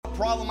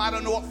problem. I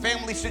don't know what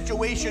family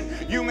situation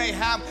you may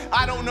have.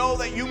 I don't know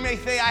that you may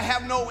say, I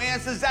have no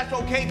answers. That's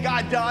okay.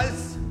 God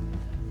does.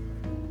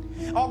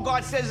 All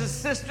God says is,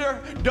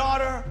 sister,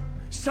 daughter,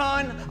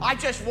 son, I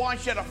just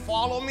want you to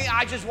follow me.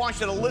 I just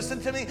want you to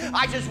listen to me.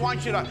 I just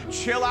want you to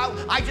chill out.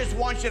 I just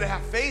want you to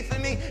have faith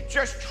in me.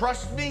 Just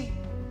trust me.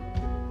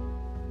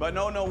 But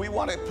no, we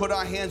want to put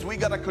our hands, we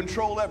got to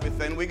control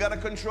everything. We got to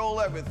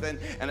control everything.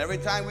 And every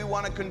time we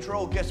want to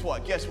control, guess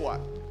what?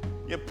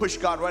 You push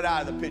God right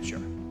out of the picture.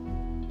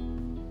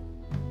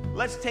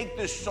 Let's take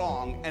this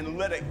song and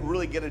let it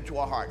really get into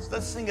our hearts.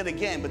 Let's sing it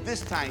again, but this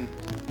time,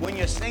 when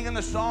you're singing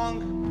the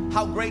song,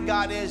 how great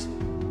God is,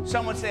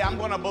 someone say, I'm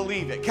going to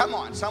believe it. Come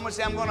on, someone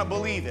say, I'm going to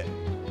believe it.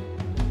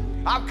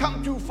 I've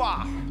come too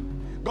far,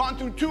 gone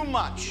through too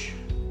much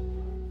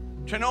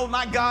to know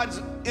my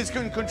God is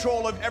in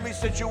control of every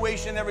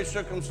situation, every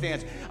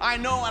circumstance. I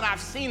know, and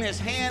I've seen his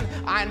hand.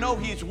 I know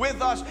he's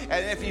with us,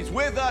 and if he's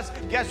with us,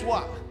 guess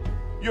what?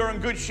 You're in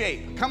good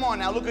shape. Come on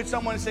now, look at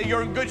someone and say,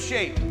 you're in good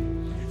shape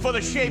for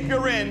the shape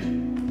you're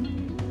in.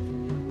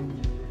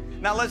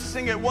 Now let's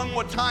sing it one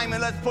more time,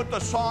 and let's put the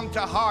song to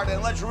heart,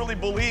 and let's really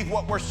believe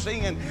what we're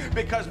singing,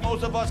 because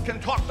most of us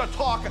can talk the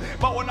talk,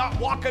 but we're not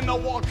walking the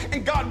walk.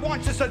 And God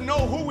wants us to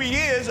know who he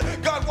is.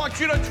 God wants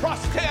you to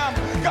trust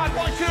him. God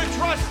wants you to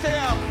trust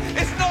him.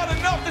 It's not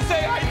enough to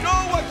say, I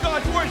know what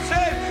God's word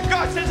says.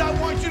 God says, I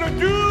want you to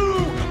do.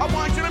 I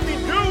want you to be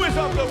doers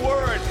of the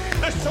word.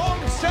 The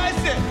song says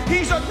it.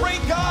 He's a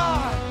great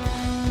God.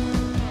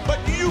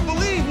 But do you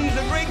believe he's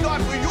a great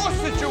God for your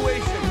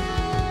situation?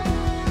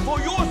 For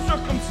your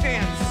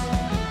circumstance?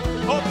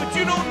 Oh, but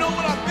you don't know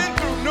what I've been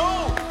through.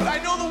 No, but I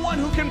know the one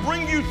who can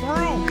bring you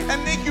through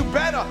and make you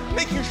better,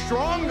 make you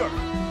stronger,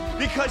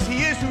 because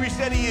he is who he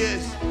said he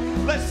is.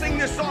 Let's sing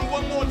this song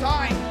one more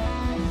time,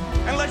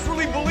 and let's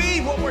really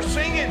believe what we're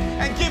singing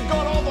and give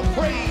God all the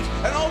praise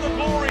and all the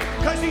glory,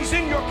 because he's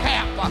in your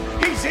camp.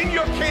 He's in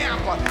your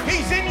camp.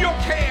 He's in your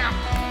camp.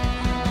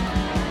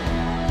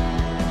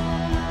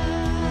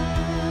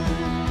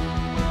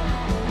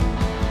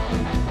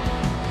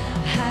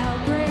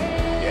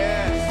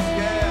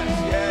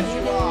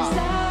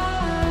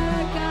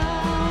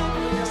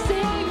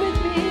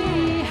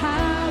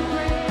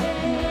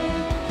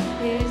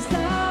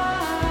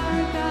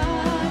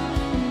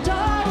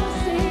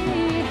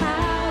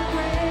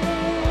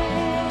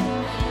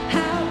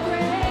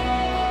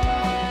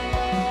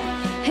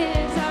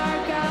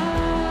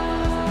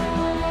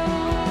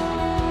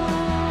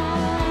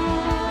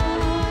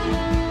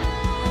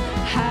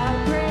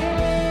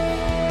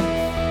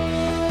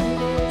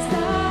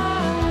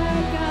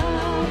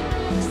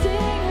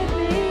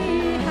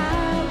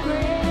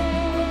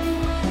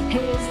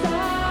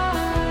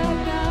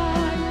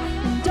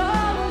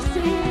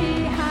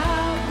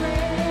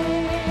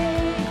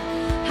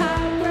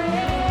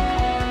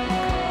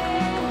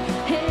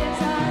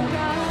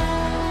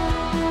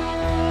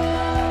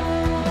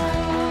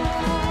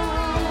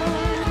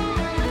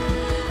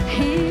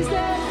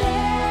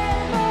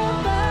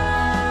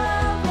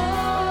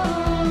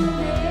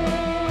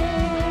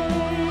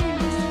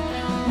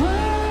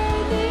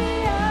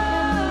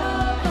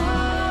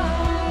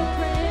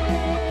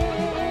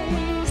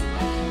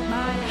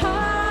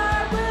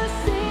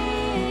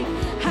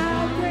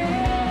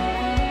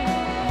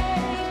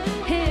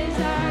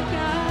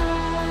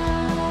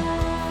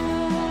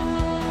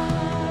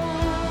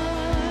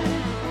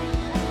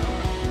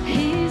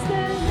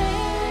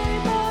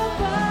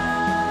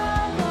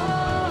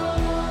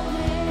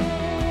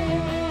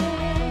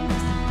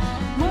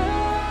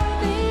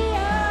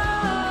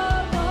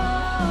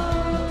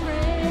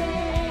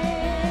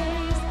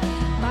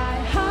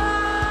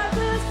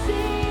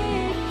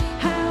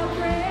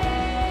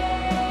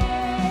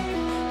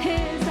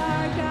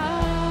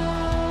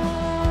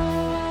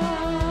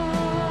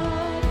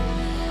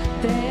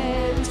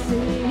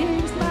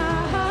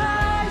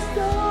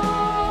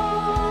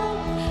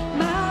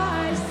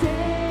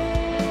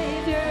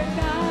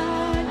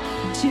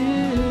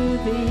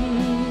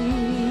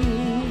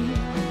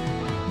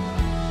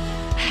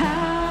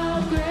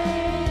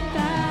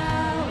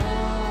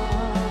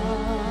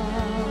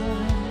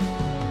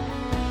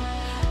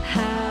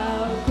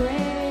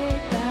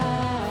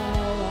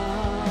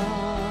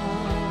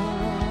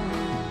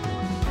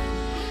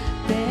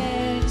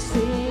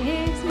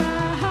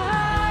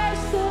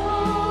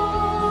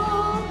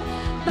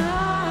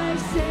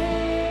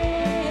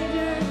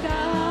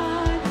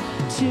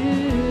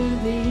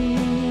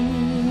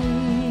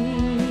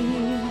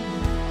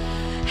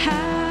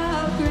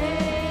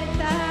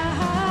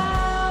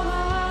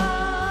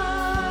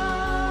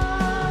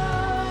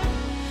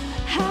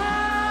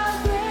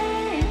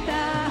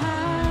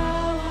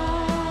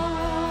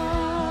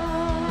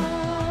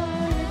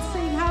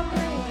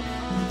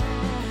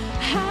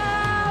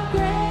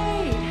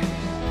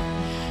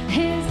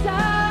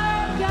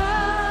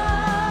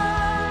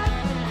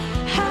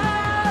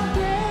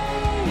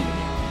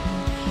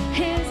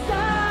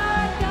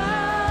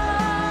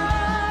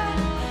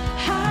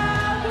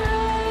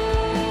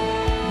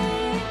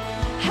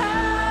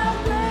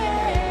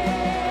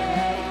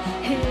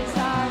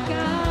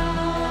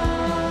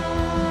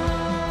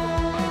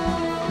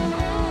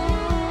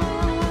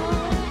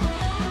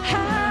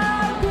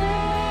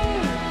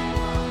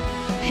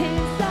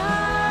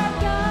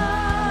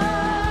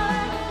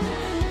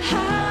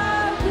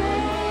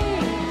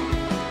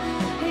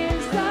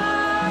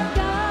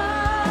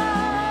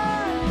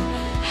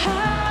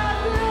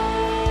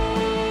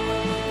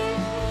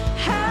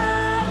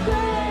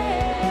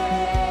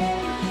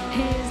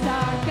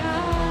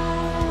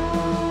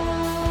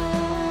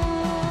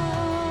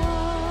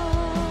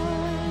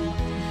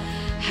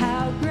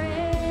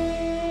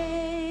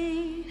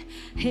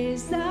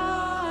 is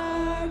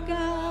our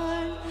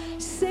God.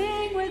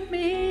 Sing with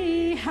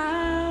me,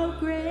 how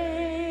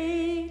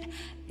great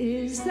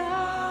is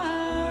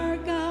our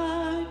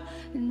God,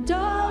 and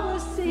all will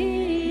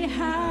see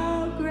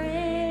how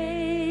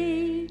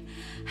great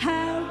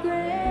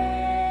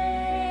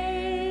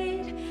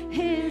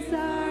is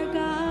our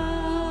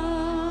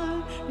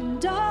God,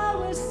 and all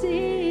will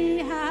see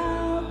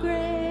how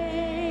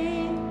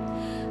great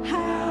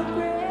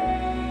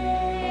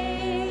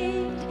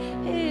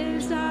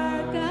is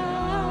our God.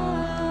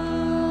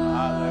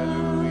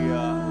 Hallelujah,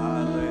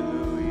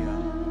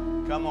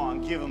 hallelujah. Come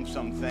on, give him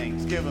some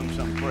thanks, give him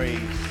some praise.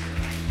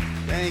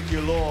 Thank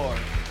you, Lord.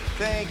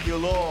 Thank you,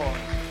 Lord.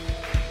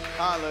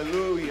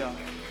 Hallelujah.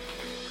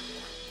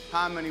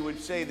 How many would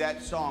say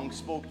that song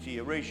spoke to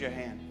you? Raise your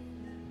hand.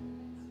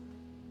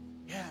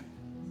 Yeah.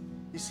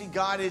 You see,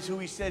 God is who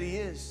he said he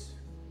is.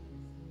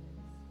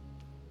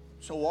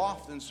 So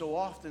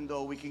often,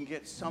 though, we can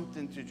get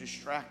something to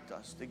distract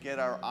us, to get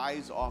our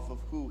eyes off of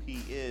who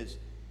he is.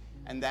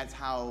 And that's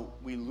how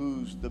we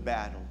lose the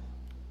battle.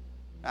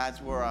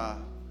 That's where our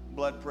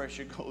blood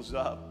pressure goes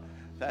up.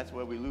 That's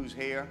where we lose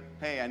hair.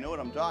 Hey, I know what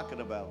I'm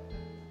talking about.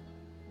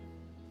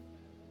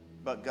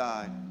 But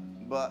God.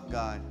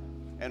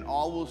 And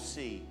all will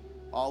see.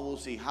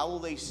 How will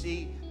they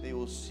see? They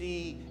will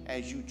see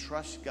as you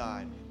trust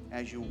God,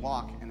 as you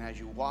walk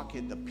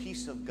in the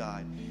peace of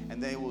God.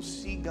 And they will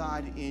see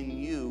God in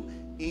you,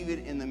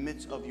 even in the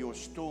midst of your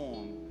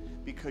storm,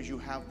 because you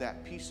have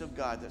that peace of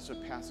God that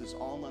surpasses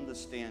all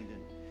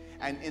understanding.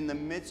 And in the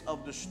midst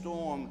of the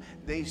storm,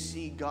 they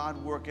see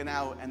God working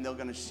out, and they're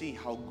going to see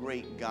how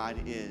great God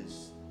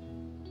is.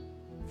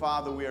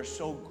 Father, we are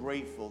so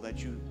grateful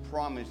that you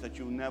promised that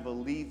you'll never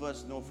leave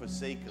us nor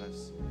forsake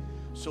us.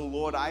 So,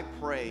 Lord, I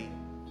pray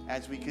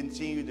as we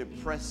continue to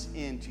press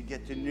in to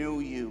get to know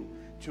you,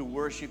 to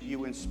worship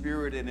you in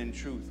spirit and in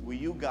truth, will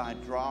you,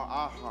 God, draw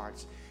our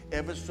hearts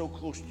ever so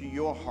close to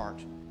your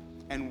heart?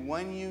 And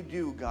when you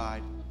do,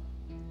 God,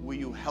 will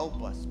you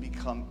help us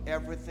become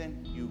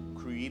everything you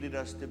created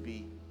us to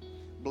be?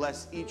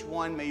 Bless each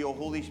one. May your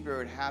Holy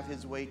Spirit have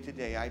his way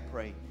today, I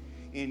pray.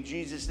 In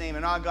Jesus' name.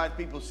 And all God's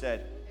people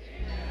said,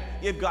 amen.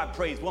 Give God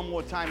praise one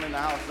more time in the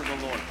house of the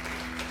Lord.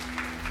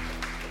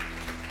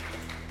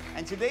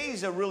 And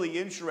today's a really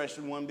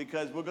interesting one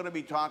because we're going to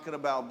be talking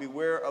about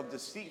beware of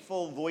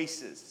deceitful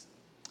voices.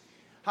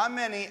 How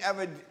many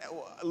ever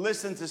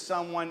listen to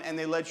someone and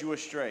they led you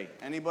astray?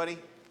 Anybody?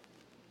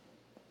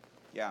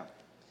 Yeah.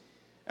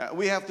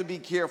 We have to be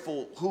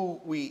careful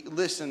who we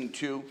listen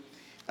to.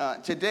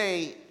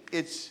 Today,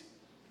 it's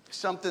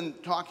something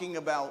talking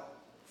about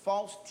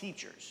false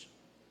teachers.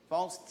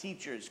 False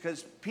teachers,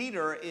 because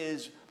Peter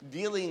is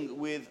dealing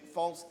with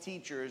false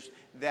teachers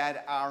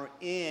that are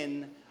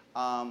in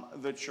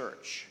the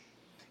church.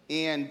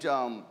 And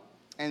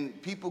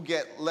people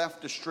get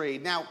left astray.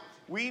 Now,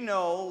 we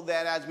know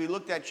that as we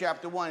looked at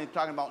chapter 1, it's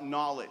talking about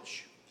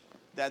knowledge.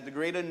 That the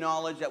greater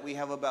knowledge that we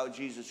have about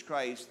Jesus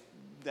Christ,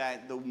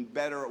 that the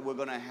better we're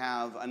going to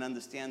have an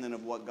understanding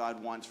of what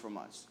God wants from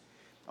us.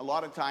 A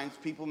lot of times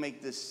people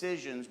make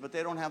decisions, but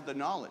they don't have the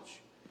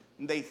knowledge.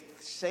 They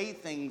say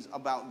things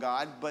about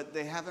God, but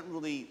they haven't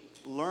really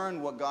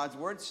learned what God's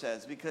word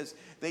says because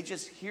they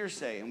just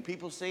hearsay. And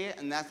people say it,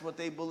 and that's what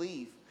they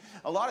believe.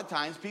 A lot of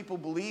times people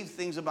believe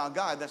things about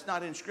God that's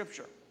not in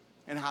Scripture.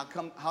 And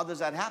how does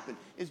that happen?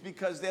 It's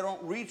because they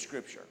don't read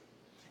Scripture.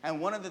 And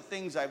one of the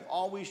things I've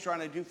always tried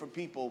to do for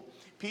people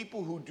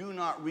who do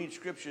not read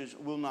Scriptures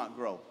will not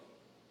grow.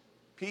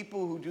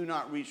 People who do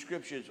not read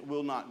Scriptures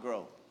will not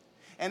grow.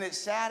 And it's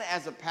sad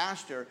as a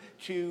pastor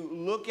to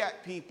look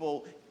at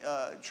people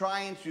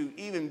trying to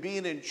even be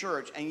in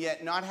church and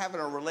yet not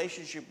having a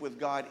relationship with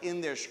God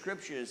in their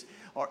Scriptures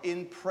or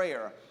in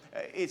prayer.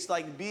 It's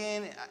like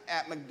being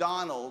at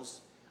McDonald's,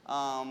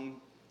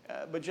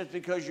 but just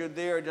because you're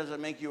there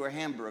doesn't make you a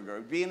hamburger.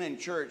 Being in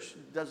church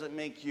doesn't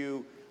make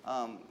you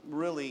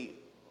really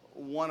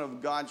one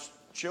of God's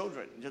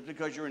children. Just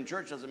because you're in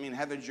church doesn't mean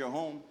heaven's your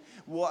home.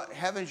 What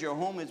heaven's your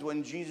home is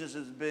when Jesus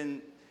has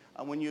been,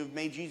 when you've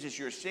made Jesus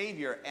your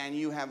Savior and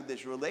you have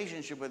this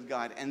relationship with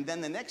God. And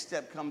then the next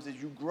step comes as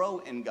you grow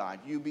in God.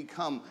 You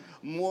become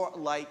more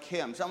like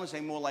Him. Someone say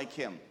more like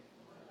Him.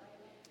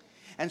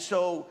 And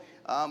so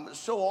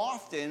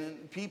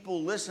often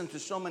people listen to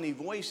so many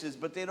voices,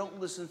 but they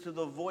don't listen to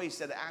the voice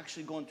that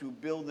actually going to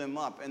build them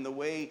up. And the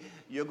way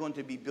you're going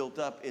to be built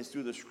up is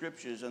through the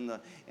Scriptures and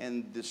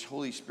this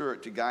Holy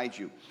Spirit to guide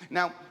you.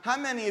 Now, how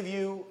many of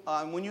you,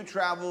 when you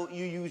travel,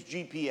 you use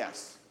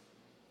GPS?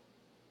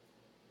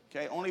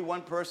 Okay, only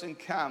one person?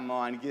 Come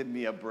on, give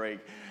me a break.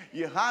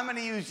 How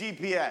many use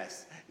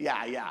GPS?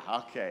 Yeah,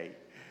 okay,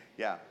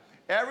 yeah.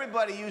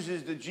 Everybody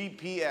uses the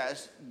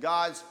GPS,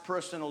 God's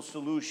personal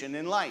solution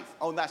in life.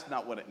 Oh, that's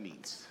not what it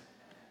means.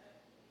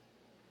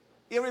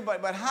 Everybody,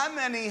 but how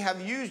many have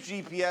used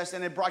GPS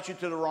and it brought you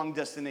to the wrong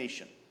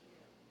destination?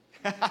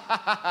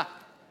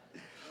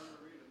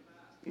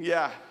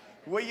 Yeah.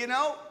 Well, you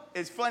know,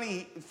 it's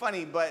funny,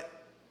 but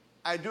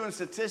I'm doing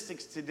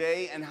statistics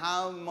today and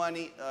how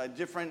many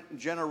different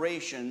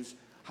generations,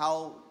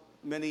 how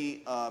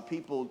many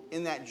people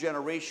in that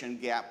generation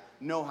gap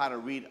know how to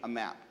read a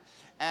map.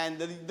 And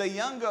the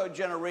younger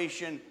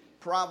generation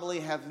probably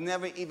have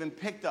never even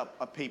picked up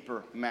a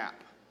paper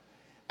map.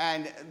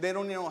 And they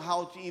don't know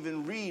how to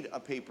even read a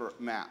paper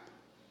map.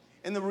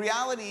 And the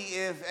reality,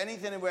 if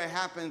anything ever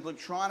happens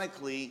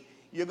electronically,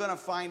 you're going to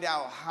find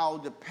out how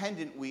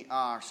dependent we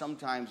are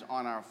sometimes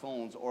on our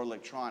phones or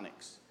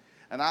electronics.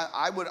 And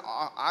I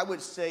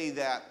would say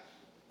that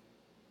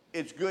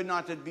it's good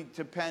not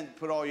to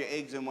put all your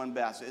eggs in one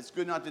basket. It's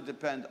good not to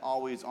depend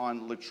always on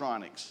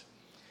electronics.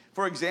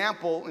 For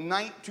example, in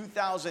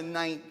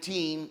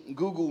 2019,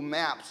 Google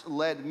Maps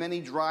led many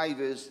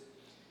drivers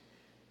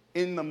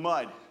in the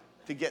mud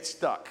to get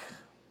stuck.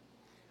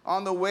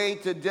 On the way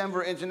to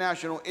Denver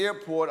International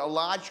Airport, a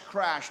large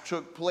crash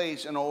took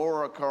place in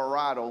Aurora,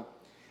 Colorado,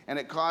 and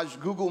it caused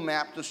Google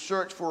Maps to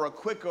search for a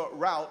quicker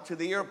route to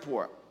the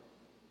airport.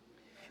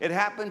 It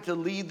happened to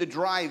lead the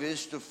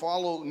drivers to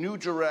follow new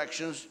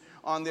directions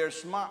on their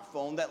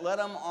smartphone that led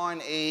them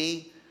on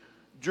a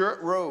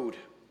dirt road.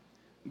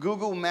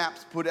 Google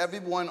Maps put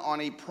everyone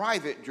on a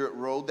private dirt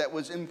road that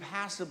was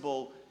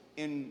impassable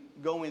in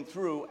going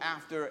through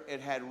after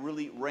it had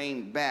really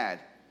rained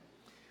bad.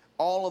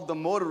 All of the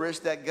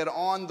motorists that got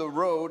on the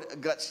road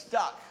got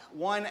stuck,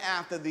 one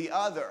after the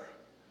other.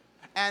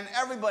 And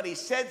everybody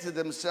said to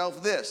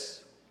themselves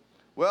this: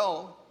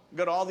 well,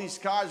 got all these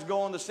cars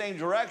going the same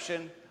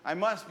direction, I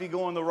must be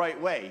going the right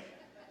way.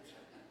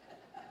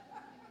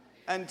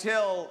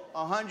 Until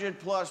 100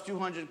 plus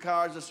 200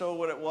 cars or so,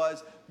 what it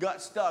was,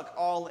 got stuck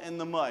all in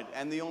the mud.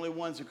 And the only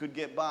ones who could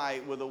get by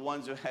were the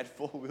ones who had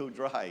four-wheel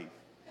drive.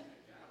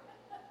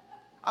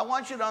 I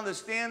want you to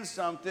understand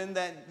something,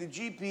 that the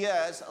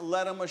GPS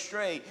led them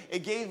astray.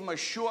 It gave them a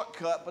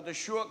shortcut, but the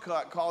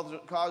shortcut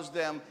caused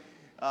them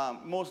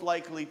most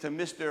likely to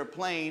miss their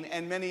plane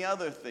and many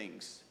other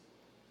things.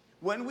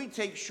 When we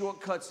take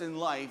shortcuts in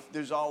life,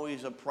 there's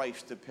always a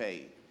price to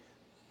pay.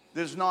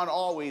 There's not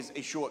always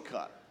a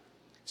shortcut.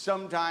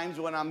 Sometimes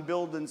when I'm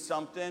building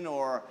something,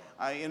 or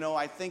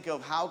I think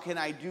of how can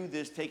I do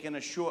this taking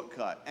a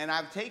shortcut. And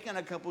I've taken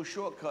a couple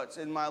shortcuts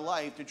in my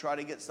life to try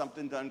to get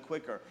something done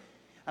quicker.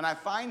 And I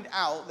find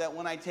out that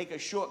when I take a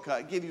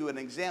shortcut, I'll give you an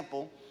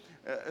example.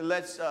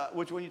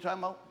 Which one are you talking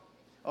about?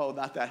 Oh,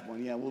 not that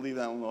one. Yeah, we'll leave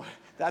that one alone.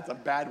 That's a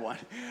bad one.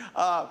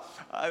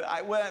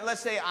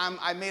 Let's say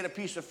I made a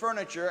piece of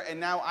furniture, and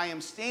now I am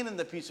staining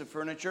the piece of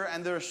furniture,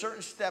 and there are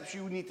certain steps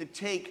you need to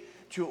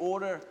take to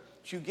order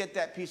to get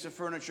that piece of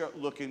furniture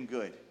looking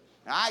good.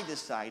 Now, I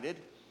decided,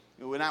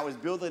 when I was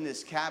building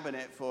this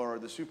cabinet for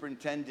the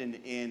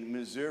superintendent in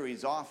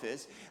Missouri's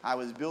office, I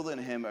was building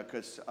him a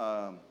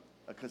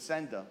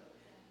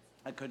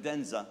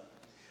cadenza,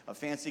 a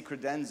fancy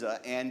credenza,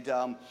 and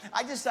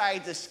I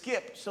decided to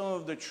skip some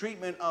of the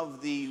treatment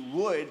of the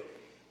wood,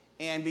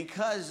 and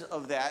because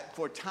of that,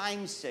 for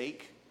time's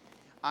sake,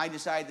 I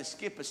decided to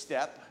skip a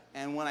step.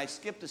 And when I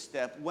skipped a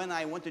step, when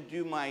I went to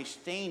do my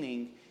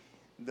staining,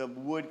 the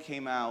wood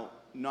came out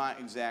not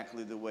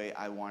exactly the way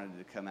I wanted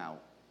it to come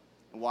out.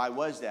 Why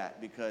was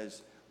that?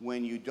 Because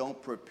when you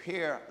don't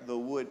prepare the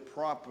wood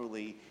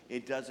properly,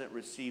 it doesn't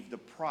receive the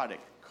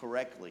product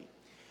correctly.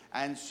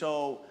 And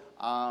so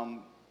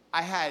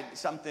I had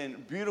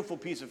something, beautiful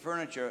piece of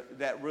furniture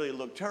that really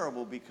looked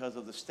terrible because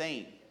of the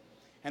stain.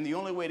 And the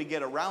only way to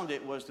get around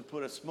it was to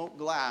put a smoked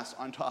glass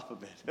on top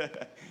of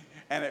it.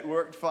 And it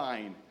worked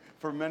fine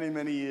for many,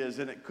 many years,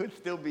 and it could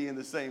still be in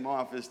the same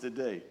office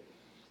today.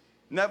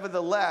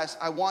 Nevertheless,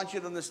 I want you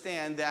to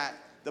understand that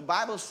the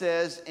Bible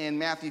says in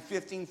Matthew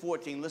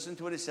 15:14, listen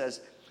to what it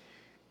says: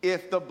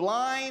 if the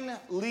blind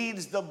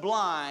leads the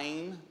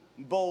blind,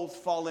 both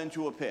fall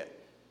into a pit.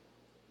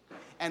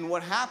 And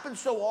what happens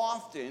so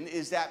often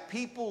is that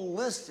people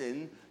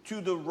listen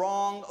to the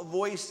wrong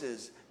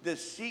voices,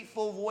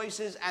 deceitful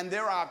voices, and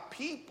there are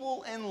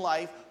people in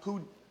life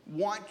who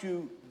want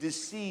to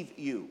deceive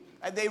you.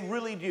 And they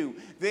really do.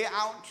 They're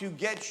out to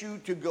get you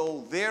to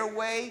go their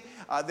way.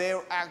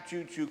 They're out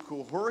to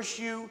coerce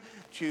you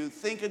to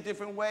think a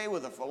different way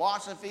with a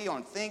philosophy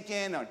on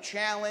thinking, a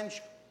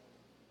challenge.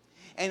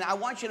 And I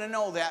want you to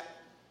know that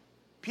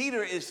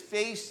Peter is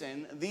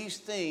facing these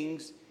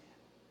things,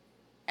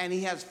 and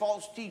he has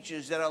false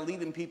teachers that are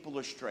leading people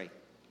astray.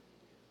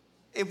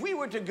 If we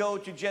were to go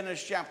to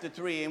Genesis chapter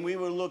 3 and we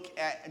were to look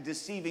at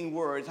deceiving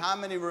words, how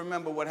many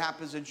remember what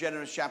happens in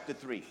Genesis chapter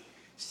 3?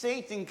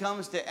 Satan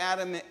comes to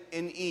Adam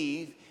and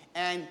Eve,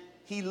 and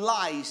he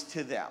lies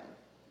to them.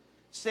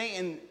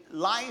 Satan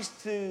lies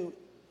to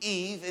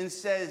Eve and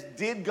says,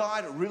 did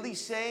God really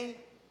say?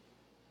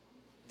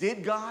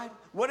 Did God?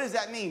 What does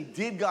that mean,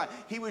 did God?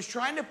 He was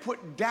trying to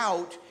put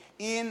doubt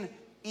in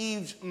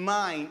Eve's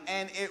mind,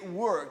 and it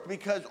worked,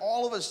 because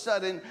all of a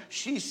sudden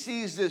she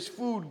sees this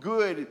food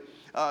good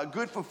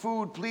for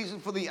food, pleasing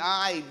for the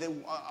eye,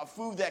 a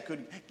food that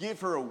could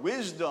give her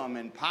wisdom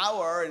and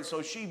power. And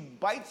so she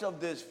bites of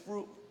this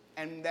fruit,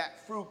 and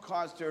that fruit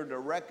caused her to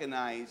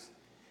recognize,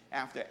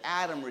 after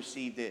Adam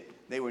received it,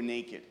 they were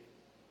naked.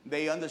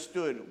 They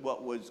understood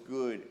what was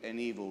good and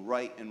evil,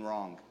 right and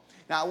wrong.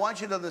 Now, I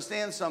want you to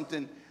understand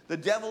something. The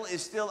devil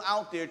is still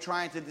out there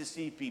trying to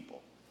deceive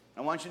people.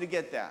 I want you to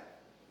get that.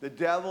 The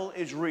devil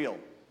is real.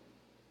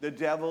 The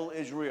devil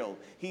is real.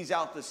 He's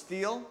out to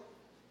steal,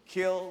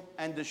 kill,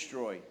 and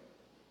destroy.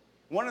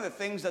 One of the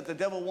things that the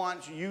devil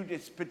wants you to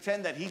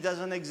pretend that he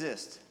doesn't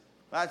exist.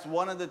 That's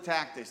one of the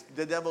tactics.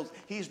 The devil's,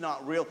 he's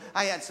not real.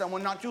 I had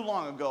someone not too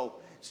long ago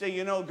say,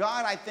 you know,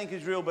 God I think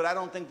is real, but I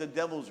don't think the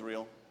devil's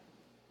real.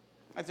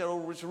 I said,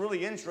 oh, it's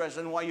really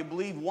interesting why you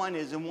believe one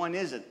is and one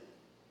isn't.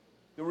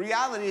 The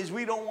reality is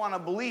we don't want to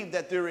believe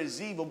that there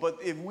is evil, but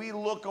if we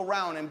look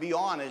around and be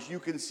honest, you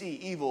can see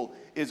evil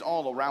is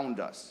all around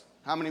us.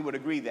 How many would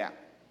agree that?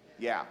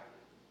 Yeah.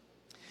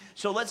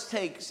 So let's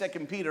take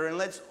 2 Peter and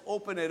let's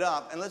open it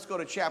up and let's go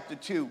to chapter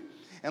 2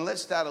 and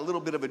let's start a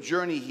little bit of a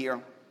journey here.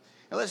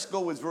 And let's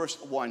go with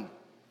verse 1.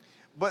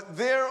 But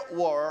there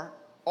were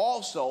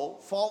also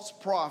false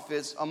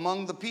prophets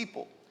among the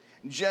people,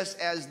 just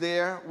as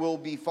there will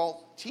be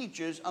false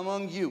teachers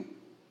among you.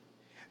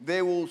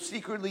 They will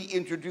secretly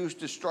introduce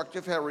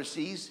destructive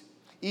heresies,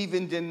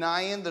 even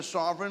denying the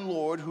sovereign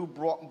Lord who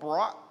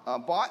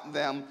bought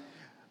them,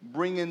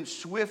 bringing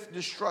swift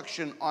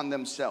destruction on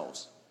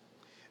themselves.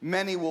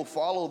 Many will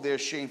follow their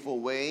shameful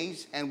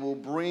ways and will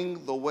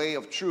bring the way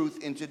of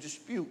truth into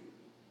dispute.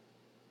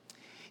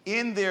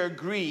 In their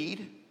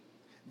greed,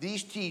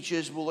 these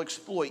teachers will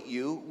exploit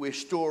you with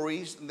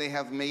stories they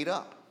have made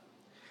up.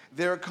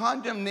 Their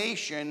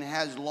condemnation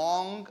has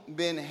long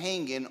been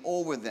hanging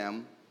over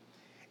them,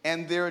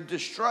 and their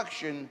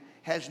destruction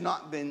has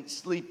not been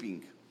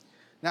sleeping.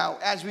 Now,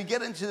 as we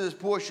get into this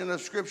portion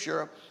of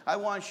Scripture, I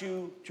want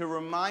you to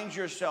remind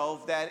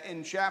yourself that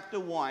in chapter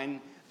 1,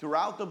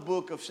 throughout the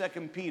book of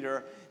 2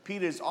 Peter,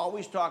 Peter is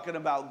always talking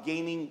about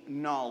gaining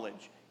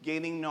knowledge.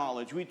 Gaining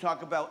knowledge. We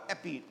talk about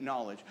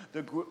epi-knowledge,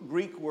 the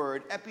Greek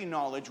word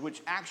epi-knowledge,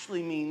 which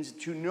actually means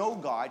to know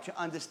God, to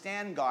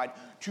understand God,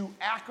 to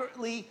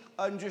accurately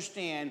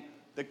understand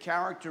the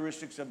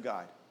characteristics of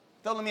God.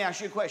 So let me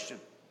ask you a question.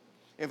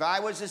 If I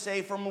was to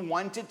say from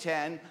 1 to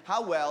 10,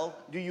 how well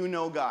do you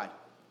know God?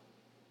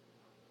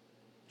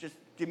 Just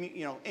give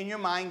me, in your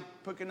mind,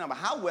 pick a number.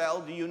 How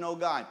well do you know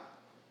God?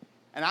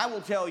 And I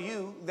will tell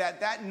you that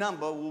that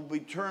number will be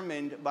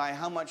determined by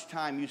how much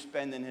time you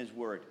spend in His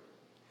Word.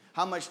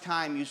 How much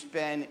time you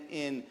spend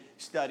in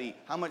study,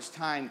 how much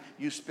time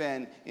you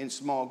spend in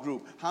small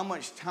group, how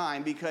much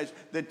time, because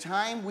the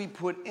time we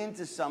put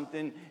into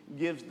something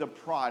gives the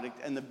product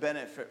and the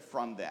benefit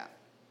from that.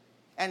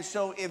 And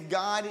so if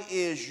God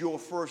is your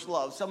first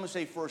love, someone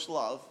say first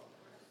love.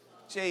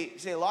 Say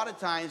a lot of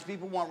times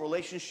people want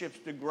relationships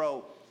to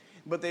grow,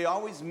 but they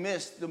always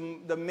miss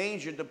the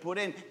major to put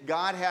in.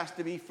 God has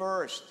to be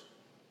first.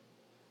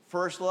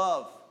 First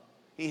love.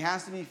 He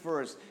has to be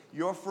first.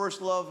 Your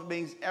first love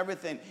means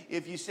everything.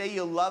 If you say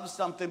you love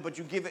something, but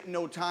you give it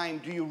no time,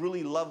 do you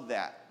really love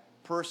that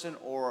person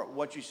or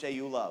what you say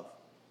you love?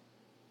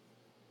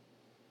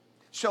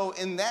 So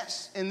in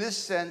this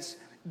sense,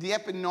 the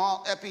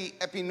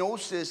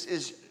epinosis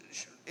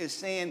is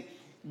saying,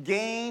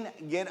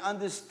 get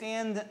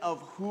understanding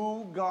of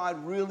who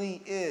God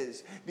really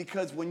is.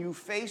 Because when you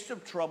face a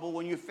trouble,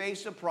 when you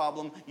face a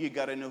problem, you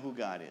got to know who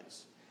God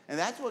is. And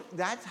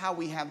that's how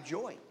we have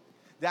joy.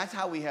 That's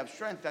how we have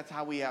strength. That's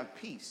how we have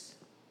peace.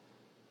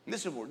 And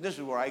this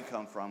is where I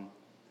come from.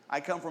 I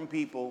come from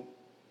people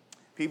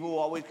will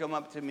always come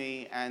up to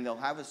me and they'll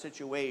have a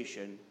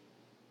situation,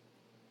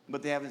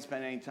 but they haven't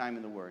spent any time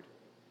in the Word.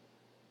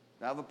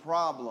 They have a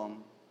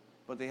problem,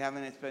 but they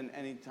haven't spent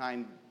any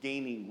time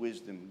gaining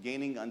wisdom,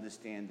 gaining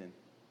understanding.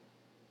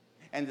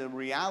 And the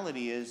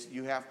reality is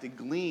you have to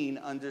glean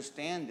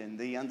understanding.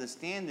 The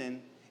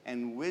understanding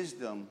and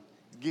wisdom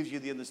gives you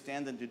the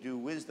understanding to do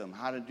wisdom,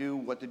 how to do,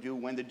 what to do,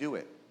 when to do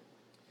it.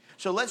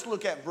 So let's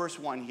look at verse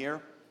 1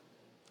 here.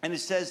 And it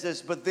says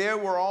this, but there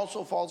were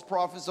also false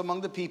prophets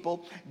among the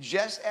people,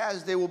 just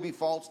as there will be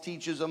false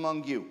teachers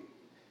among you.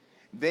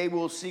 They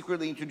will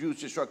secretly introduce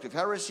destructive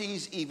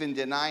heresies, even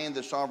denying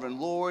the sovereign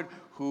Lord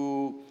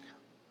who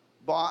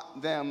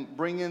bought them,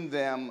 bringing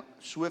them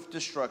swift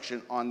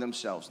destruction on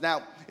themselves.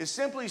 Now, it's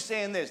simply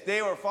saying this.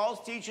 They were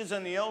false teachers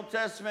in the Old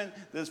Testament.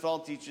 There's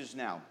false teachers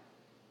now.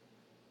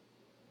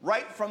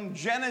 Right from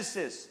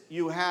Genesis,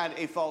 you had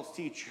a false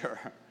teacher.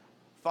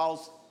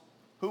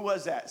 Who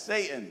was that?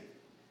 Satan.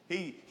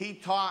 He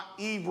taught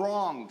Eve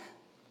wrong.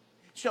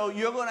 So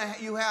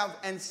you have,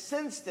 and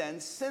since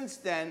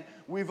then,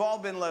 we've all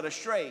been led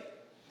astray.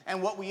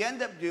 And what we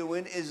end up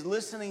doing is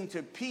listening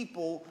to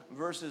people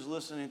versus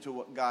listening to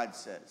what God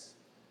says.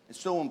 It's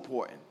so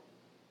important.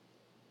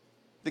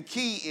 The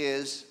key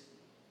is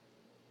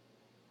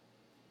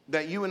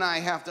that you and I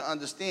have to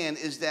understand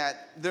is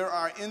that there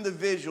are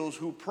individuals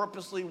who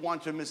purposely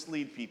want to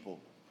mislead people.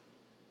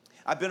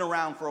 I've been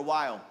around for a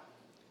while,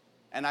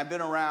 and I've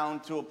been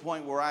around to a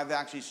point where I've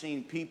actually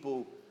seen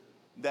people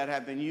that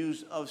have been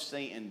used of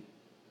Satan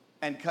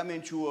and come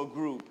into a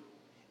group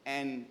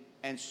and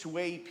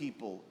sway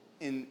people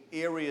in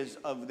areas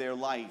of their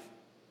life,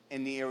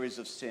 in the areas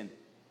of sin.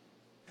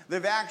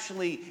 They've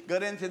actually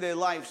got into their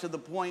lives to the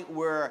point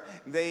where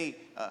they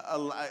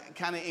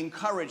kind of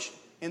encourage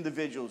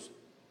individuals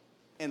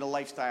in a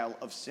lifestyle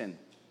of sin.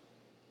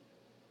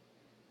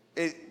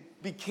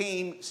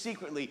 became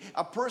secretly.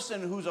 A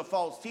person who's a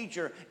false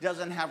teacher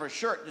doesn't have a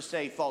shirt to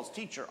say false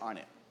teacher on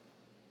it.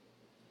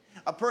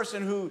 A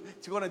person who's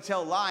going to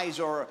tell lies,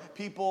 or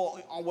people,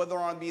 whether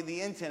on be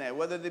the internet,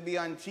 whether they be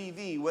on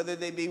TV, whether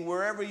they be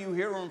wherever you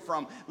hear them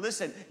from.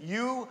 Listen,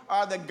 you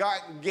are the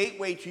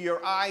gateway to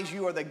your eyes.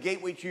 You are the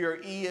gateway to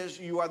your ears.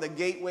 You are the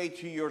gateway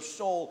to your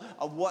soul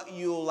of what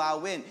you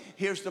allow in.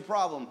 Here's the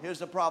problem. Here's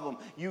the problem.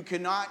 You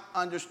cannot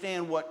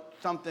understand what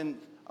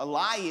a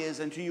lie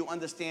is until you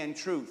understand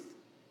truth.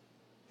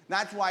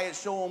 That's why it's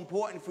so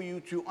important for you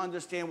to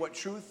understand what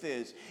truth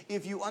is.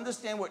 If you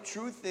understand what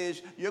truth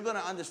is, you're going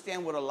to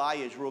understand what a lie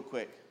is real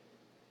quick.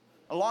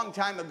 A long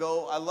time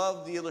ago, I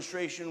love the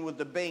illustration with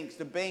the banks.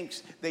 The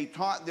banks, they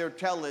taught their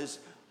tellers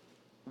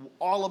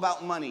all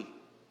about money.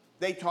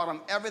 They taught them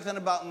everything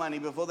about money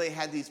before they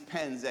had these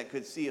pens that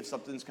could see if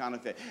something's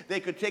counterfeit. They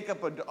could take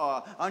up a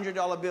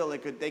 $100 bill.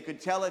 They could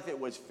tell if it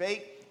was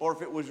fake or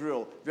if it was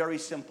real. Very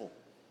simple.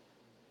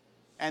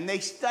 And they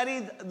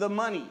studied the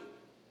money.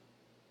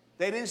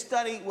 They didn't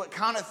study what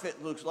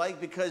counterfeit looks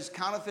like, because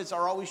counterfeits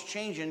are always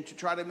changing to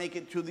try to make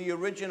it to the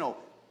original.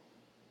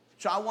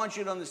 So I want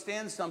you to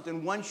understand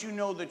something. Once you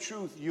know the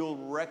truth, you'll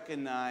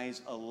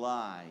recognize a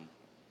lie.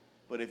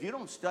 But if you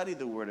don't study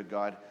the Word of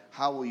God,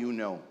 how will you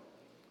know?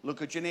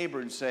 Look at your neighbor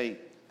and say,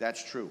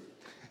 that's true.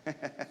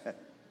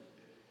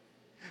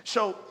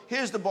 So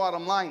here's the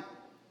bottom line.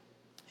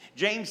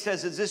 James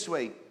says it this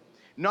way.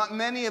 Not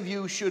many of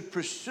you should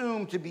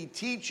presume to be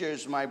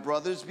teachers, my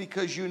brothers,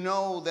 because you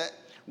know that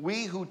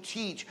we who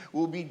teach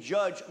will be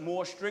judged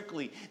more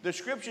strictly. The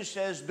scripture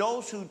says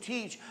those who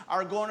teach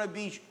are going to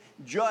be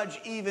judged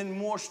even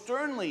more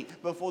sternly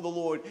before the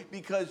Lord,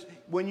 because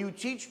when you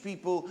teach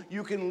people,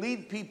 you can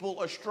lead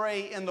people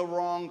astray in the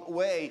wrong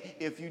way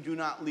if you do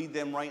not lead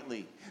them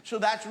rightly. So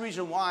that's the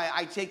reason why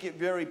I take it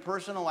very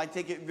personal.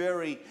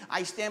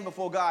 I stand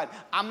before God.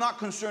 I'm not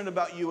concerned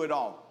about you at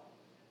all.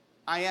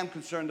 I am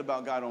concerned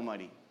about God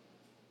Almighty.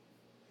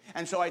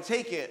 And so I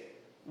take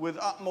it with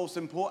utmost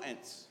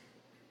importance.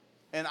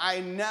 And I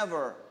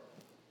never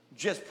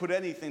just put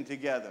anything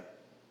together.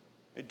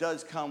 It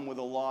does come with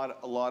a lot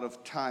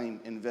of time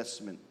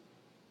investment.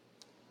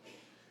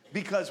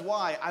 Because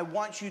why? I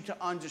want you to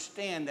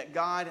understand that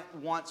God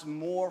wants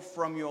more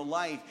from your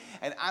life.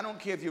 And I don't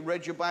care if you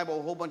read your Bible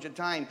a whole bunch of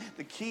times.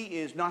 The key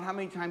is not how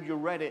many times you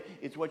read it,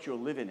 it's what you're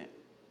living it.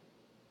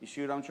 You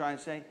see what I'm trying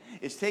to say?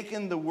 It's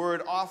taking the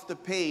word off the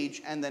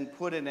page and then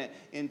putting it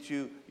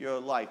into your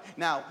life.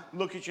 Now,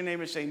 look at your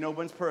neighbor and say, no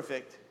one's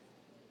perfect.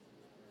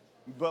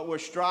 But we're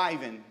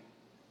striving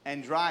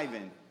and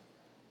driving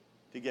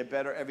to get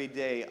better every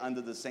day under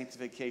the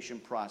sanctification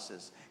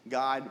process.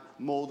 God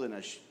molding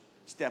us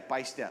step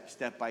by step,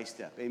 step by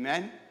step.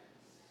 Amen?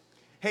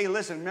 Hey,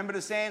 listen, remember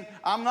the saying?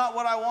 I'm not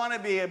what I want to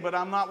be, but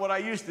I'm not what I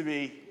used to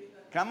be.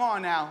 Come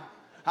on now.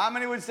 How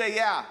many would say,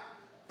 yeah,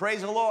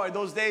 praise the Lord,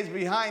 those days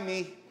behind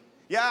me.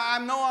 Yeah,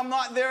 I know I'm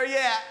not there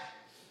yet.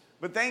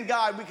 But thank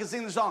God we can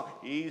sing the song,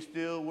 He's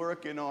still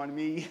working on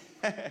me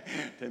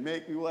to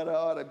make me what I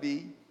ought to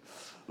be.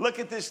 Look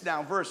at this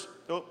now,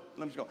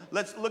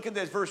 let's look at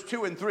this, verse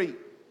 2 and 3.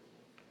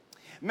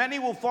 Many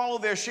will follow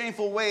their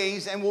shameful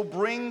ways and will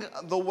bring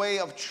the way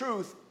of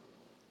truth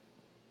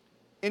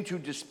into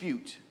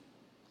dispute.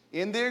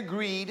 In their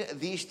greed,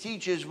 these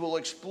teachers will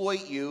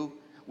exploit you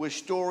with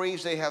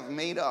stories they have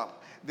made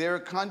up. Their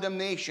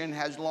condemnation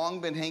has long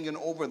been hanging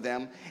over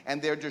them,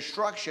 and their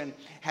destruction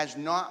has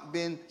not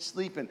been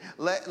sleeping.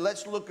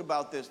 Let's look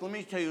about this. Let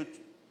me tell you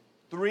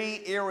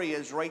 3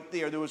 areas right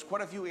there. There was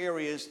quite a few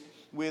areas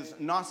with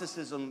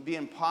Gnosticism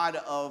being part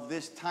of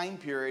this time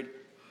period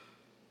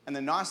and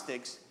the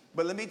Gnostics.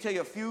 But let me tell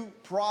you a few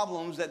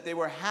problems that they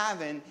were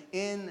having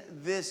in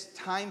this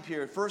time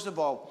period. First of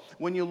all,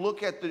 when you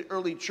look at the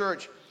early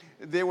church,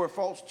 there were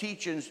false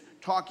teachings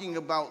talking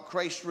about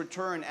Christ's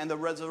return and the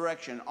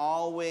resurrection,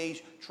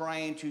 always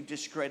trying to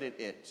discredit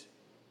it.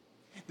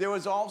 There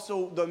was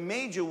also, the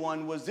major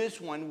one was this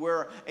one,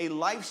 where a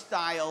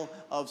lifestyle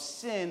of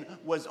sin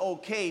was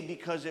okay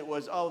because it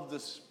was of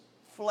the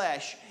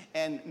flesh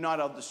and not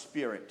of the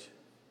spirit.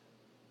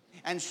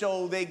 And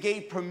so they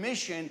gave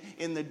permission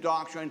in the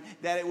doctrine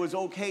that it was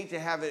okay to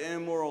have an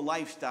immoral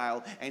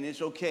lifestyle, and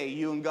it's okay,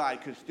 you and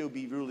God could still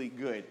be really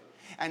good.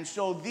 And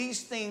so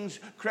these things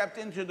crept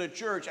into the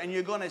church, and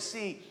you're going to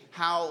see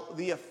how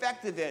the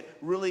effect of it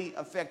really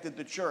affected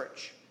the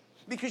church.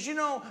 Because, you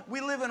know, we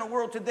live in a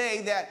world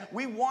today that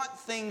we want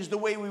things the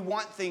way we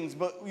want things,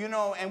 but, you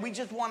know, and we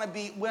just want to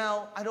be,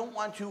 well, I don't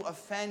want to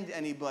offend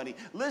anybody.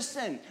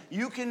 Listen,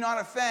 you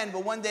cannot offend,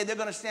 but one day they're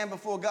going to stand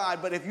before God.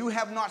 But if you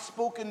have not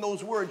spoken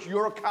those words,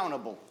 you're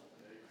accountable.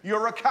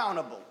 You're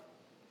accountable.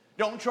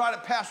 Don't try to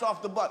pass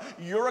off the buck.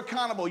 You're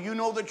accountable. You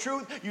know the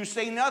truth. You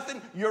say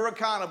nothing, you're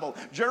accountable.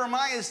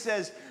 Jeremiah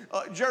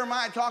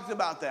talked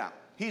about that.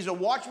 He's a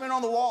watchman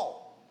on the wall.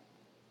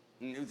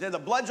 He said, the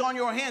blood's on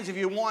your hands if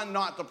you want,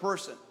 not the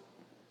person.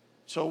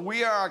 So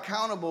we are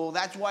accountable.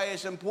 That's why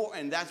it's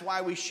important. That's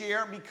why we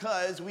share,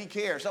 because we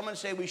care. Someone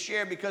say we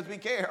share because we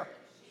care.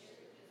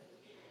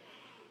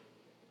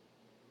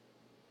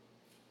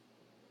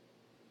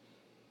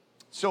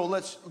 So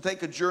let's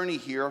take a journey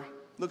here.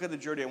 Look at the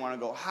journey I want to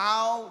go.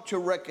 How to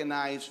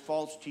recognize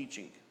false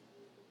teaching.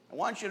 I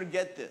want you to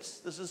get this.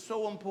 This is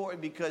so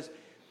important because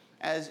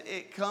as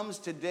it comes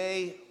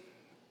today,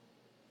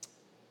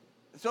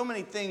 so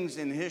many things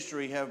in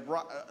history have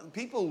brought,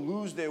 people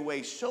lose their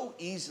way so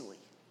easily.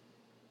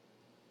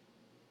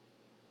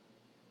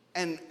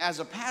 And as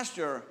a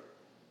pastor,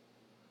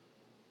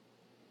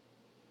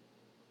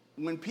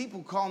 when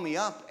people call me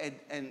up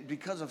and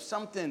because of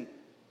something,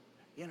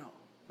 you know,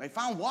 they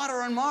found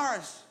water on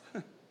Mars.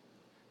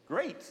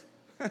 Great.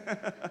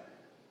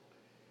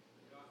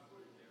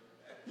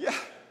 Yeah.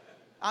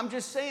 I'm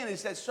just saying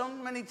is that so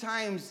many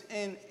times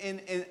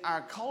in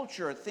our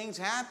culture, things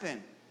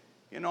happen.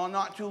 You know,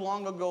 not too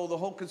long ago, the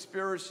whole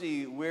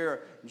conspiracy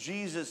where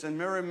Jesus and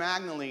Mary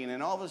Magdalene,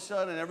 and all of a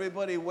sudden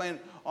everybody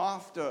went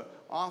off the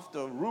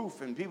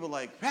roof, and people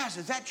like,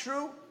 Pastor, is that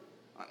true?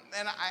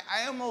 And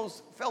I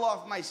almost fell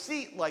off my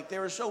seat, like they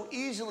were so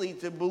easily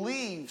to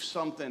believe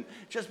something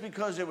just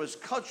because it was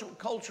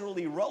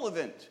culturally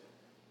relevant.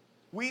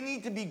 We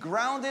need to be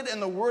grounded in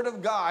the Word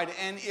of God,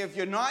 and if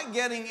you're not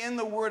getting in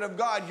the Word of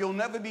God, you'll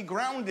never be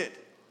grounded.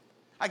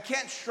 I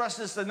can't stress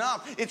this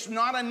enough. It's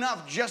not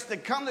enough just to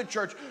come to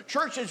church.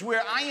 Church is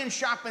where iron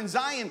sharpens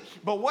iron,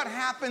 but what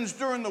happens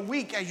during the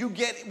week as you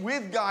get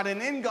with God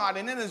and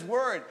in His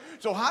Word?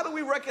 So how do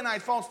we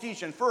recognize false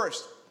teaching?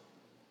 First,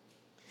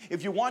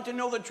 if you want to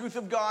know the truth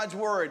of God's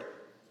Word,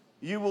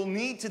 you will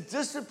need to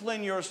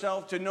discipline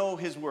yourself to know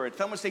His Word.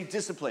 Someone say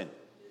discipline.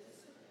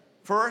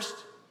 First,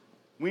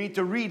 we need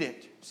to read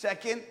it.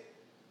 Second,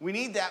 we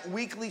need that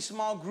weekly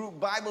small group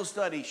Bible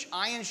study.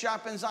 Iron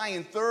sharpens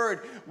iron.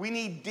 Third, we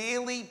need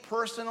daily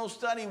personal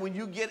study when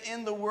you get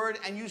in the Word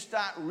and you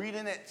start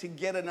reading it to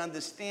get an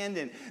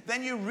understanding.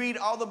 Then you read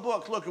all the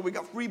books. Look, we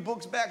got free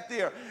books back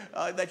there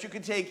that you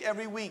can take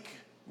every week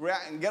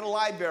and get a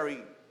library.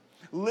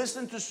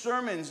 Listen to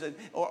sermons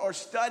or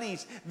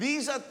studies.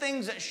 These are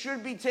things that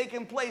should be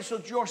taking place so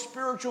that your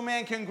spiritual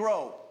man can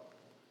grow.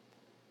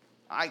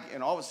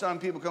 And all of a sudden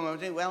people come up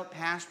and say, well,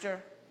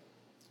 Pastor,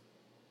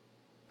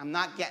 I'm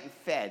not getting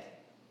fed.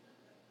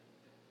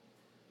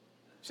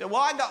 Say, well,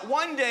 I got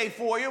one day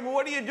for you, but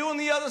what are you doing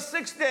the other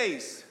 6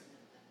 days?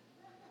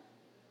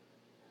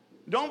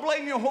 Don't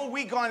blame your whole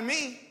week on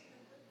me.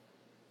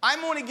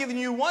 I'm only giving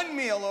you one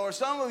meal, or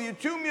some of you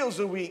 2 meals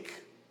a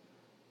week.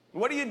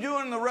 What are you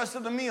doing the rest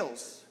of the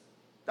meals?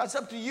 That's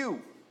up to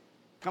you.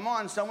 Come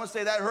on, someone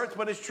say that hurts,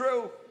 but it's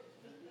true.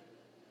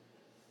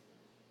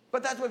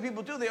 But that's what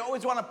people do. They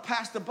always want to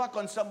pass the buck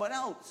on someone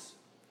else.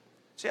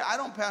 See, I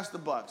don't pass the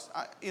bucks.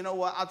 You know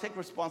what? I'll take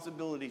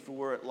responsibility for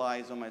where it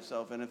lies on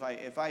myself. And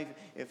if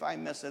I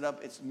mess it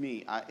up, it's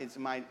me. It's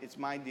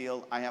my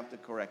deal. I have to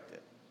correct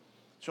it.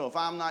 So if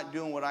I'm not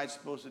doing what I'm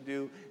supposed to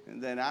do,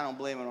 then I don't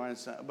blame it on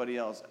somebody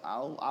else.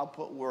 I'll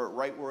put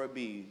right where it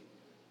be.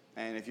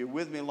 And if you're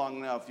with me long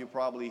enough, you'll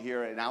probably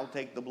hear it, and I'll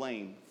take the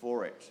blame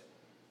for it.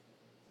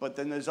 But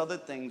then there's other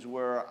things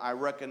where I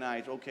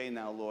recognize, okay,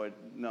 now, Lord,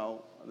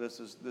 no, this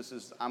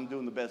is I'm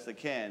doing the best I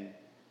can.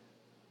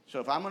 So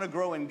if I'm going to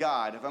grow in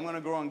God,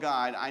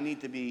 I need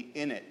to be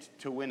in it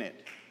to win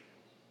it.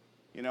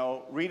 You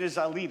know, readers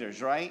are leaders,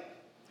 right?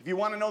 If you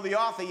want to know the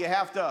author, you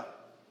have to.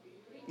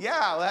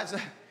 Yeah,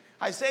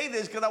 I say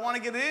this because I want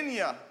to get it in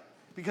you.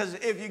 Because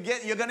if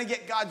you're going to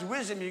get God's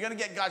wisdom, you're going to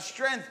get God's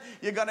strength,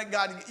 you're going to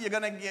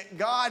get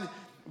God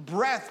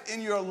breath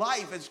in your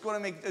life. It's going to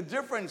make a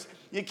difference.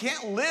 You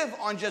can't live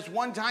on just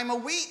one time a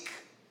week.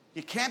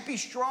 You can't be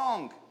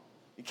strong.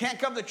 You can't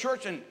come to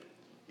church and,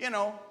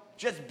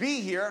 just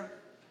be here.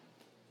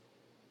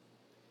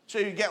 So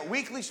you get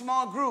weekly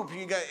small group,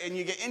 you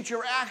get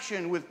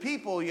interaction with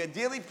people, you get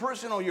daily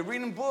personal, you're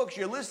reading books,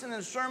 you're listening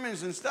to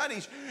sermons and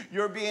studies,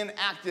 you're being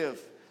active.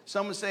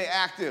 Someone say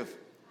active.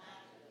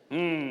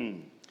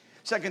 2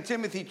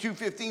 Timothy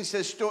 2:15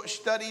 says,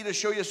 study to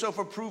show yourself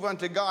approved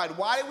unto God.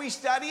 Why are we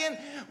studying?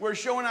 We're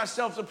showing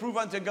ourselves approved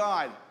unto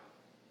God.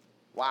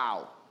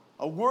 Wow.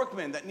 A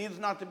workman that needs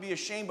not to be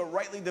ashamed, but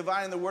rightly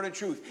dividing the word of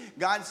truth.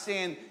 God's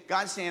saying,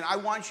 I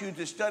want you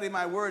to study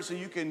my word so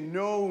you can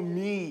know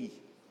me.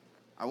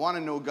 I want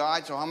to know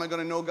God, so how am I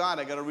going to know God?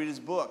 I got to read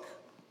his book.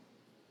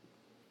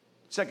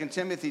 2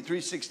 Timothy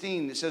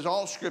 3:16, it says,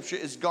 all scripture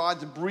is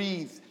God's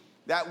breathed.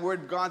 That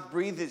word God's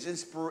breathed is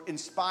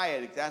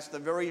inspired. That's the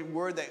very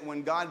word that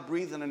when God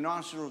breathed in the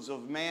nostrils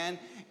of man,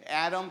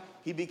 Adam,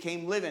 he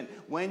became living.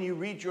 When you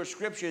read your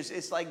scriptures,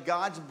 it's like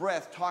God's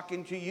breath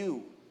talking to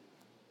you.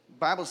 The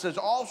Bible says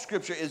all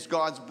scripture is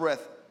God's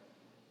breath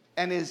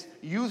and is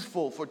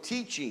useful for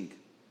teaching.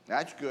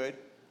 That's good.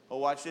 Oh,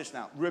 watch this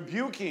now.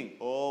 Rebuking.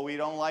 Oh, we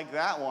don't like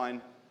that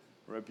one.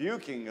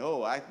 Rebuking.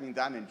 Oh, I mean,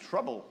 I'm in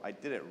trouble. I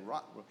did it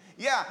wrong.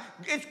 Yeah,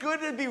 it's good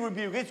to be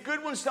rebuked. It's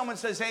good when someone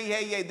says,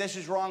 hey, this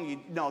is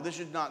wrong. No, this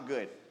is not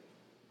good.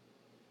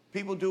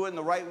 People do it in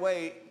the right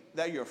way.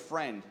 They're your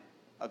friend.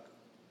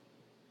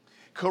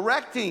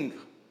 Correcting.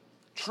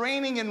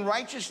 Training in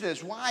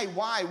righteousness. Why?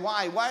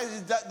 Why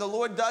is it the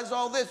Lord does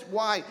all this?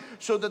 Why?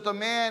 So that the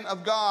man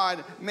of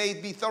God may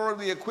be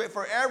thoroughly equipped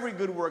for every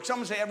good work.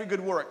 Someone say every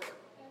good work.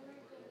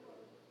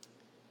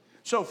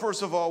 So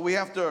first of all, we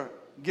have to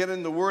get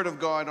in the Word of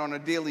God on a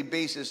daily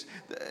basis.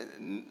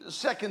 The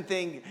second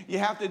thing, you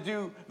have to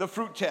do the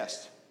fruit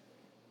test.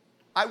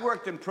 I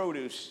worked in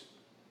produce,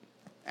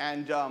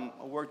 and I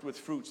worked with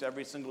fruits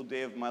every single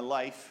day of my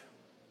life.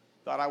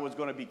 Thought I was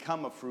going to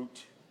become a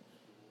fruit,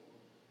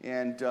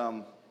 and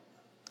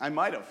I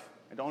might have.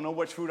 I don't know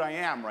which fruit I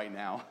am right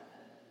now.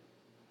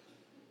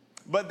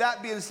 But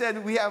that being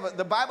said,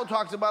 the Bible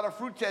talks about a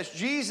fruit test.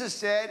 Jesus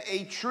said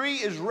a tree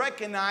is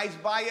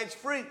recognized by its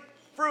fruit.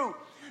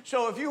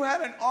 So if you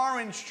had an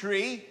orange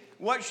tree,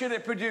 what should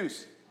it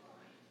produce?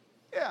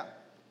 Yeah.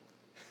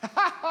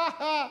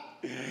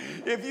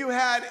 If you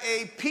had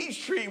a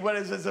peach tree, what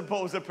is it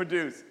supposed to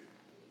produce?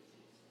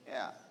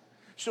 Yeah.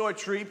 So a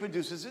tree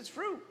produces its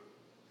fruit.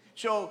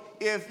 So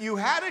if you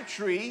had a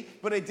tree,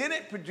 but it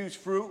didn't produce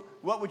fruit,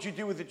 what would you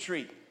do with the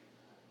tree?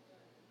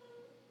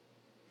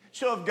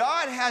 So if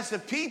God has a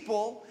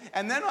people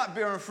and they're not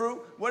bearing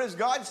fruit, what does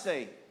God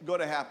say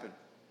going to happen?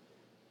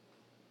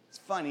 It's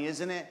funny,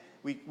 isn't it?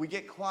 We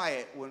get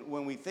quiet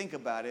when we think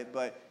about it,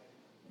 but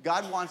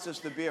God wants us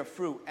to bear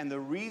fruit. And the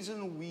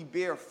reason we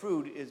bear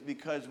fruit is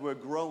because we're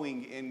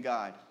growing in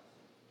God.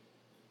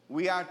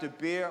 We are to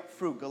bear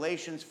fruit.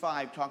 Galatians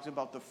 5 talks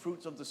about the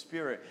fruits of the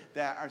Spirit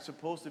that are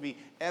supposed to be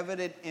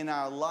evident in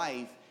our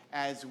life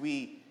as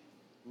we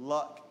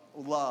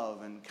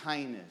love and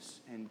kindness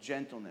and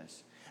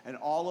gentleness. And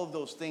all of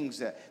those things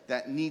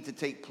that need to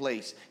take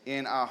place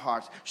in our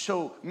hearts.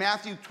 So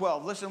Matthew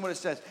 12, listen what it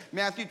says.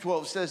 Matthew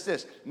 12 says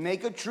this: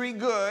 make a tree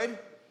good,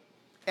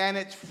 and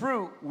its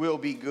fruit will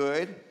be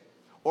good.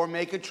 Or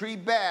make a tree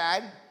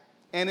bad,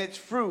 and its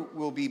fruit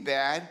will be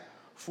bad.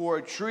 For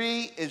a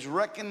tree is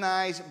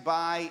recognized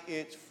by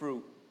its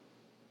fruit.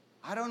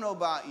 I don't know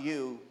about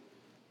you,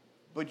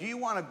 but do you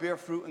want to bear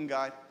fruit in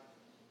God?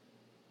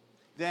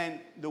 Then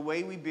the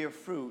way we bear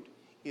fruit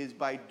is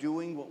by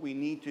doing what we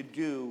need to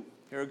do.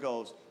 Here it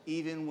goes.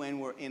 Even when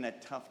we're in a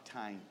tough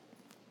time,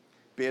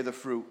 bear the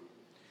fruit.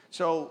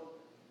 So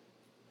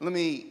let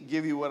me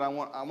give you what I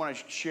want. I want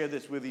to share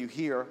this with you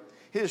here.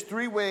 Here's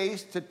 3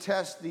 ways to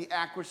test the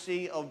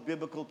accuracy of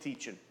biblical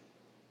teaching.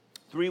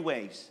 3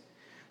 ways.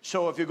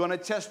 So if you're going to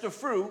test a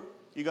fruit,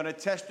 you're going to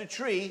test a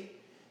tree,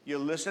 you're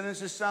listening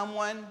to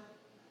someone,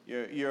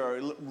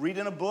 you're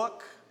reading a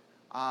book,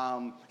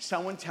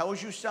 someone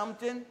tells you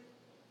something.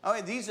 All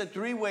right, these are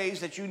 3 ways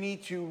that you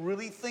need to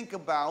really think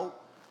about.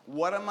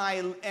 What am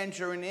I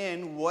entering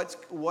in?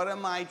 What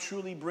am I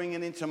truly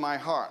bringing into my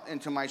heart,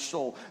 into my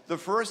soul? The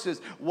first is,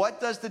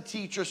 what does the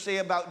teacher say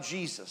about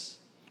Jesus?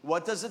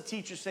 What does the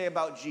teacher say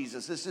about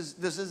Jesus? This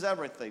is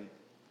everything.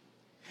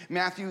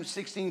 Matthew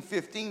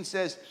 16:15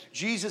 says,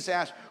 Jesus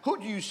asked, who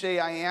do you say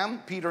I am?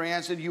 Peter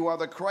answered, you are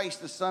the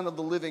Christ, the Son of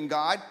the living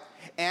God.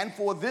 And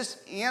for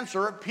this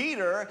answer,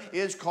 Peter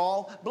is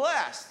called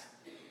blessed.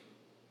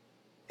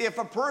 If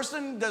a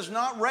person does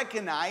not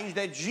recognize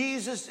that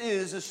Jesus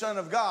is the Son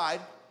of God,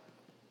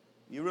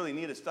 you really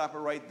need to stop it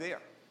right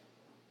there.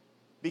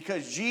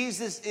 Because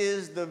Jesus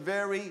is the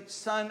very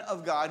Son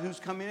of God who's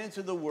coming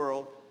into the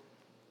world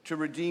to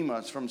redeem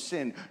us from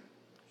sin.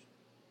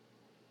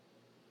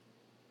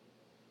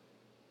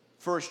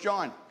 1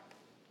 John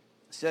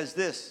says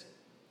this: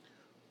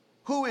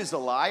 who is a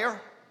liar?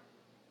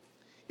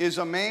 Is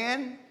a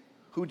man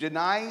who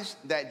denies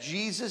that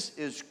Jesus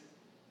is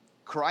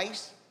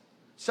Christ.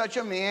 Such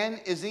a man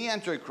is the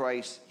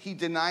Antichrist. He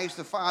denies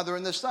the Father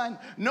and the Son.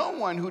 No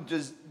one who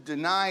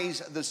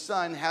denies the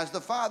Son has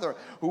the Father.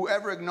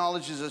 Whoever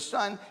acknowledges the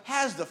Son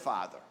has the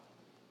Father.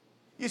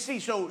 You see,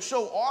 so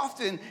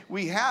often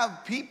we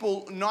have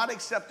people not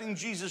accepting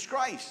Jesus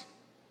Christ.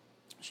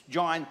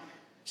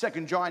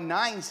 2 John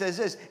 9 says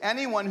this: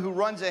 anyone who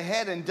runs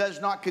ahead and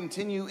does not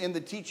continue in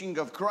the teaching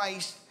of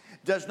Christ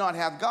does not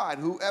have God.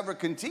 Whoever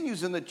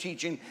continues in the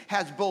teaching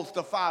has both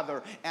the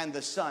Father and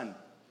the Son.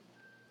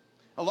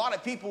 A lot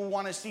of people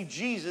want to see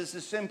Jesus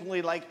as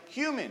simply like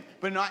human,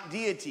 but not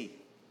deity.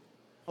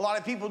 A lot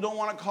of people don't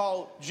want to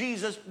call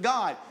Jesus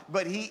God,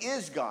 but he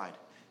is God.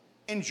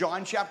 In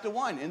John chapter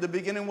 1, in the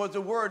beginning was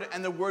the Word,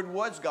 and the Word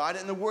was God,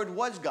 and the Word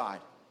was God.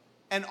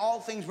 And all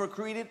things were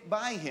created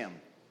by him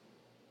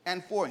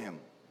and for him.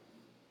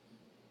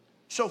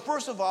 So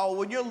first of all,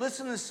 when you're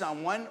listening to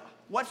someone,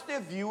 what's their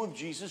view of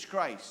Jesus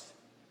Christ?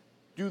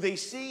 Do they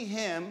see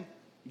him,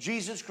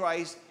 Jesus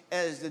Christ,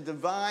 as the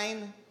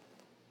divine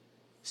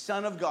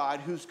Son of God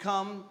who's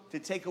come to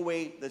take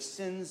away the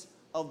sins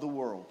of the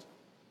world?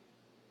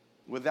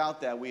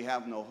 Without that, we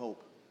have no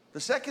hope. The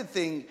second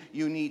thing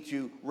you need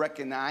to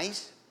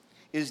recognize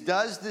is,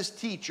 does this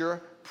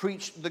teacher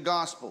preach the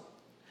gospel?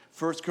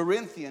 1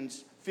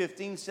 Corinthians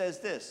 15 says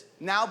this: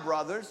 now,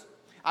 brothers,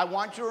 I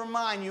want to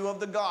remind you of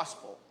the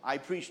gospel I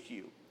preached to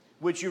you,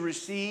 which you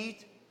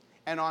received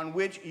and on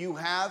which you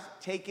have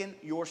taken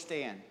your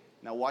stand.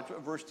 Now watch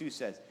what verse 2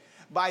 says.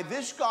 By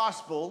this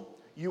gospel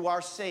you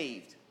are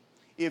saved,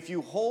 if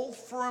you hold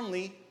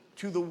firmly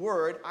to the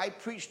word I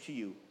preached to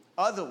you.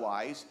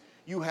 Otherwise,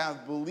 you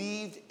have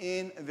believed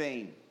in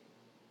vain.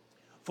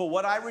 For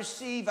what I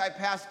received, I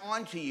pass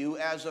on to you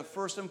as of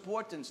first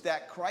importance,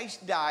 that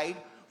Christ died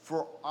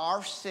for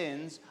our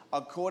sins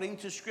according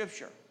to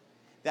Scripture,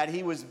 that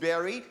he was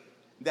buried,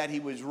 that he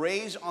was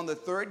raised on the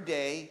third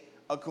day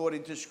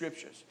according to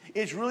scriptures.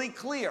 It's really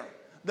clear.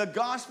 The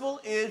gospel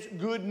is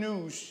good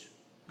news.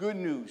 Good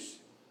news.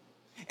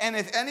 And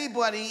if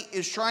anybody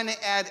is trying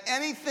to add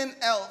anything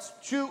else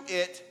to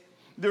it,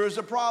 there is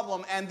a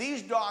problem. And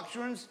these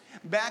doctrines,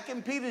 back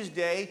in Peter's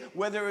day,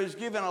 whether it was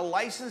given a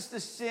license to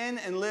sin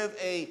and live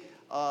a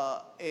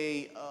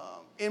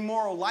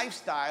immoral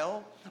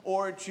lifestyle,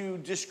 or to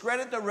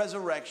discredit the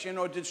resurrection,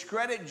 or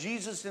discredit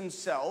Jesus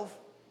himself,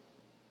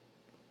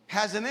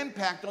 has an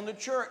impact on the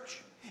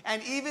church.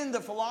 And even the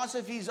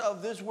philosophies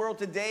of this world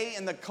today,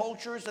 and the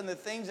cultures and the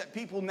things that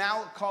people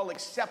now call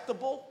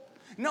acceptable,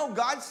 no,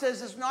 God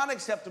says it's not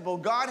acceptable.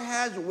 God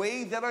has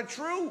ways that are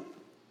true.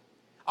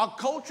 A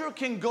culture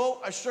can go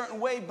a certain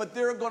way, but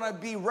there are going to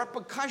be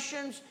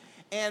repercussions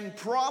and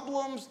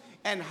problems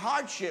and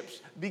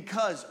hardships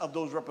because of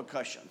those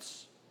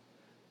repercussions.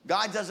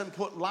 God doesn't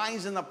put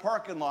lines in the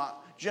parking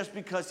lot just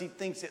because he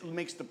thinks it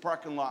makes the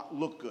parking lot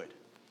look good.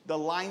 The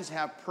lines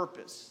have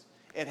purpose.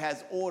 It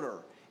has order,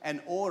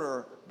 and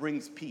order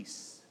brings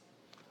peace.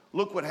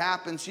 Look what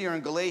happens here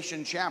in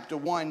Galatians chapter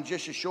 1,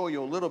 just to show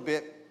you a little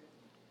bit.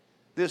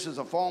 This is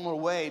a fallen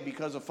away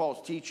because of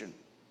false teaching.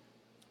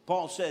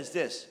 Paul says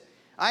this,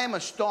 I am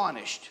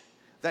astonished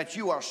that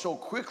you are so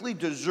quickly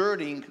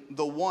deserting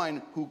the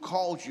one who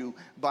called you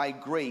by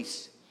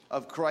grace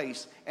of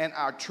Christ and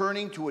are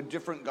turning to a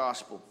different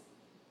gospel,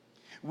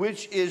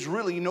 which is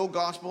really no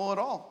gospel at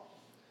all.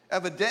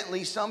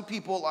 Evidently, some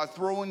people are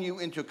throwing you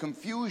into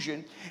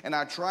confusion and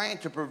are trying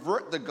to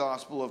pervert the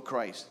gospel of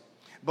Christ.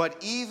 But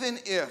even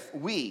if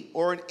we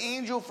or an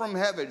angel from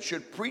heaven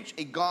should preach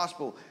a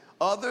gospel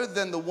other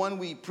than the one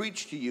we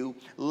preach to you,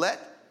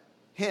 let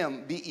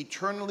him be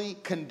eternally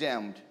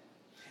condemned.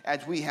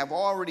 As we have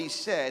already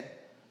said,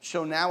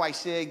 so now I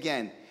say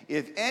again,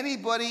 if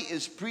anybody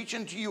is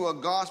preaching to you a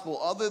gospel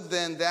other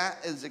than that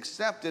is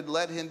accepted,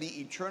 let him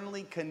be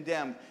eternally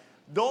condemned.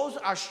 Those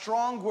are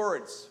strong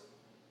words.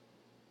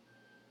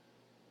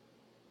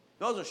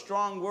 Those are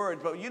strong words,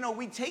 but you know,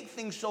 we take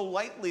things so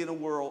lightly in the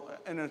world,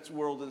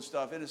 and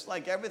stuff, and it's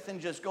like everything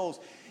just goes.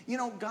 You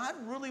know, God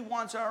really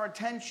wants our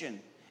attention,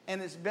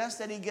 and it's best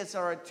that he gets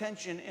our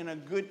attention in a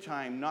good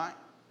time,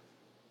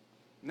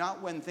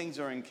 not when things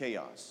are in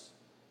chaos.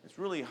 It's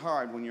really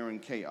hard when you're in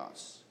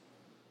chaos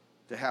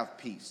to have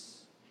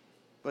peace.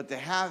 But to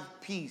have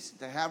peace,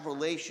 to have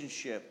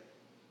relationship,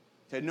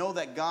 to know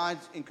that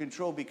God's in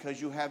control because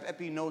you have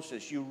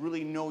epinosis, you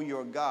really know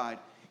your God,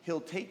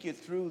 he'll take you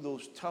through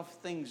those tough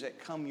things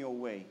that come your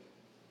way.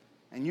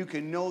 And you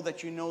can know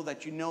that you know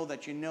that you know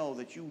that you know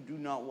that you do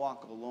not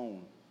walk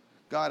alone.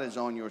 God is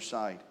on your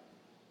side.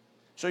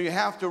 So you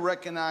have to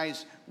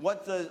recognize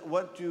what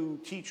do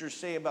teachers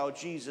say about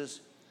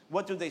Jesus?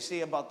 What do they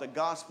say about the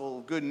gospel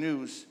of good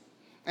news?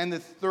 And the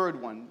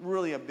third one,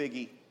 really a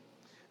biggie.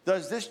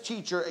 Does this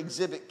teacher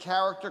exhibit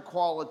character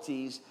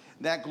qualities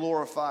that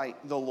glorify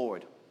the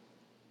Lord?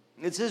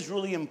 This is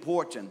really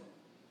important.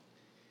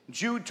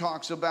 Jude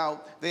talks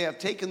about they have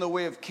taken the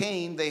way of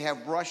Cain, they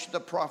have brushed the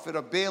prophet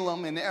of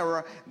Balaam in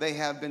error, they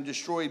have been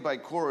destroyed by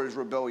Korah's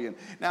rebellion.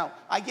 Now,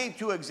 I gave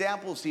two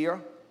examples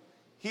here.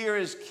 Here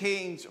is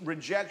Cain's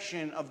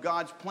rejection of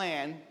God's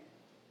plan.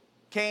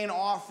 Cain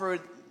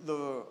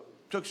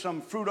took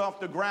some fruit off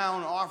the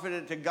ground, offered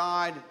it to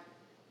God,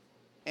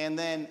 and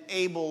then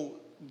Abel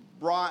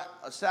brought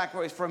a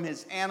sacrifice from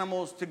his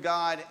animals to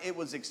God. It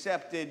was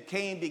accepted.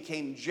 Cain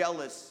became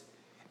jealous,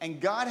 and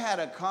God had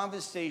a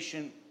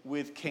conversation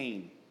with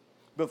Cain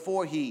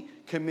before he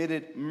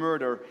committed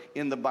murder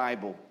in the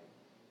Bible.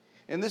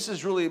 And this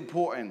is really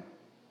important.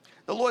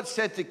 The Lord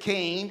said to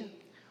Cain,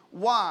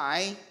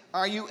 why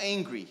are you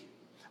angry?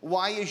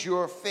 Why is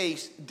your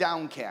face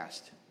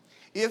downcast?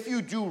 If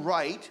you do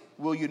right,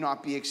 will you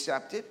not be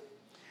accepted?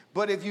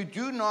 But if you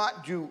do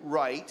not do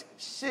right,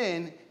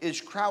 sin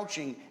is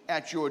crouching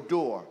at your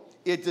door.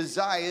 It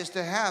desires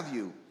to have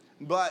you,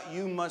 but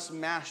you must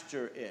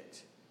master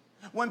it.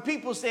 When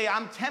people say,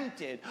 I'm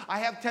tempted, I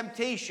have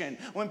temptation.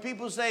 When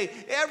people say,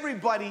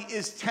 everybody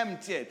is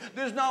tempted,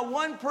 there's not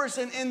one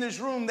person in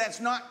this room that's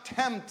not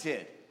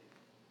tempted.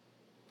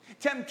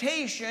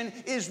 Temptation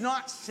is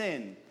not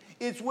sin.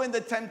 It's when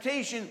the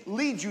temptation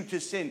leads you to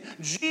sin.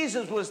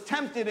 Jesus was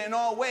tempted in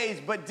all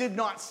ways, but did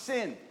not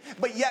sin,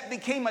 but yet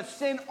became a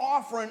sin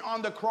offering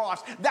on the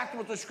cross. That's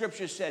what the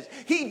scripture says.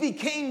 He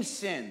became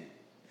sin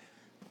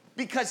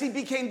because he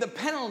became the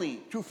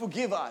penalty to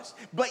forgive us,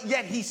 but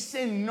yet he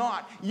sinned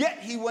not. Yet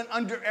he went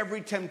under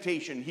every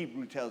temptation,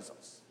 Hebrew tells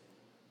us.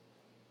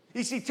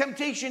 You see,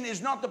 temptation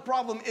is not the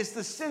problem. It's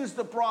the sin's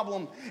the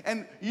problem.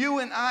 And you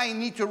and I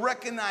need to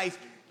recognize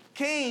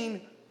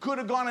Cain could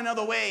have gone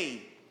another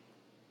way.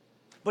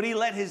 But he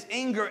let his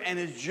anger and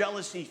his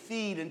jealousy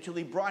feed until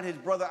he brought his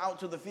brother out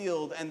to the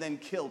field and then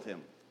killed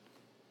him.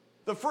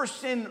 The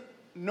first sin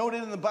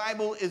noted in the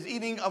Bible is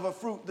eating of a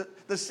fruit.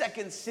 The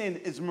second sin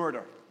is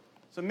murder.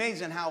 It's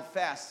amazing how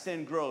fast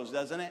sin grows,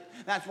 doesn't it?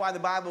 That's why the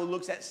Bible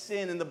looks at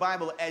sin in the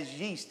Bible as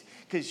yeast.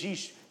 because he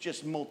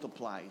just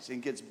multiplies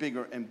and gets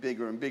bigger and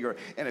bigger and bigger.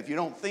 And if you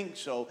don't think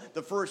so,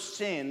 the first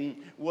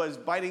sin was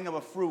biting of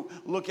a fruit.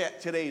 Look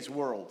at today's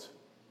world.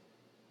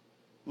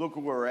 Look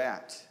where we're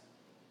at.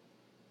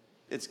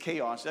 It's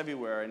chaos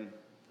everywhere, and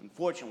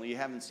unfortunately, you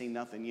haven't seen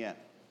nothing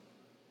yet.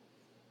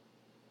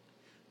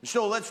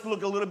 So let's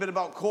look a little bit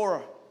about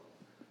Korah.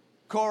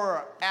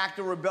 Korah, act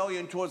of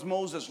rebellion towards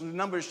Moses. In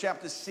Numbers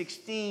chapter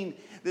 16,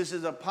 this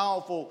is a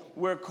powerful,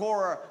 where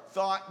Korah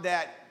thought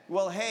that,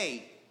 well,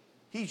 hey,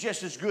 he's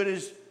just as good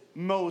as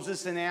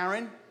Moses and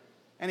Aaron.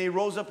 And he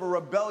rose up a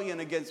rebellion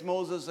against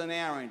Moses and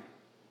Aaron.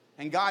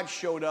 And God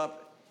showed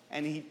up,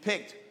 and he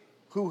picked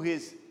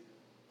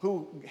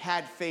who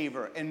had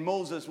favor. And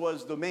Moses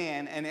was the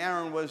man, and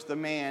Aaron was the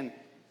man.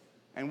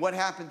 And what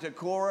happened to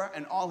Korah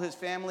and all his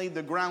family?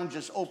 The ground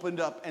just opened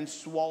up and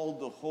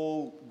swallowed the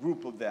whole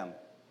group of them.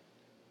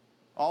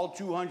 All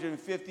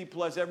 250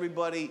 plus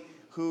everybody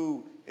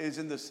who is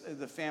in the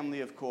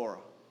family of Korah.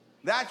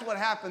 That's what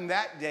happened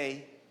that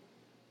day.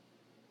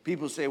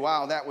 People say,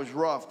 wow, that was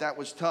rough, that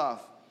was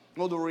tough.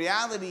 Well, the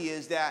reality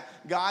is that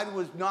God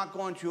was not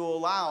going to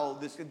allow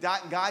this.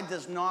 God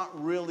does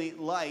not really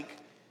like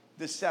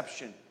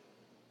deception.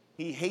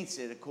 He hates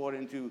it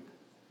according to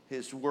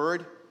his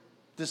word,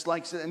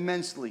 dislikes it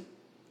immensely.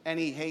 And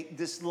he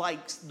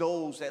dislikes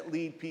those that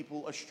lead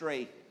people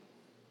astray.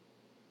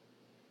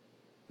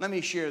 Let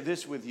me share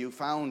this with you,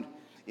 found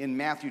in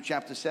Matthew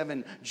chapter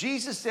 7.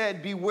 Jesus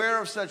said,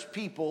 beware of such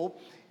people,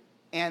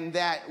 and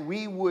that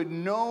we would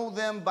know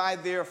them by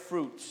their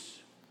fruits.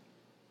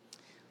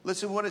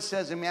 Listen to what it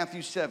says in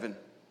Matthew 7.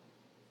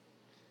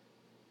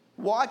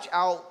 Watch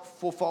out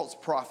for false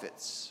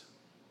prophets.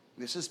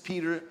 This is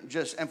Peter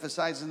just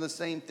emphasizing the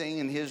same thing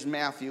in his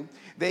Matthew.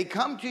 They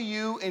come to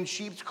you in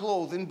sheep's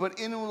clothing, but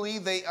inwardly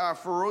they are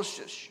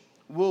ferocious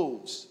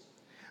wolves.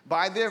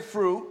 By their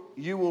fruit,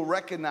 you will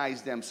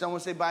recognize them.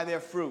 Someone say, by their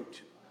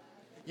fruit.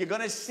 You're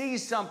going to see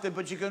something,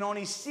 but you can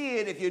only see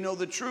it if you know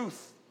the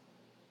truth.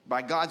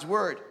 By God's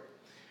word.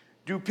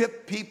 Do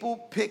people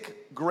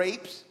pick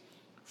grapes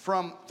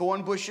from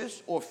thorn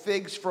bushes or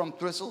figs from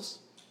thistles?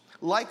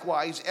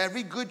 Likewise,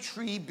 every good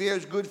tree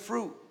bears good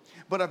fruit,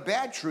 but a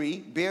bad tree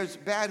bears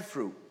bad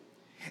fruit.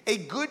 A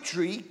good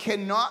tree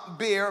cannot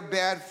bear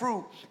bad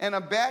fruit, and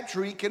a bad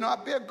tree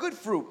cannot bear good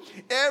fruit.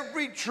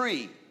 Every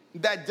tree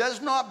that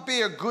does not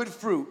bear good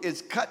fruit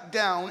is cut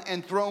down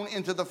and thrown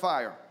into the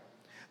fire.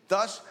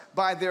 Thus,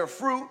 by their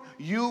fruit,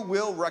 you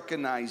will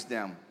recognize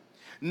them.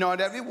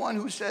 Not everyone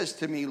who says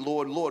to me,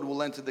 Lord, Lord,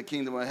 will enter the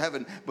kingdom of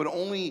heaven, but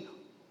only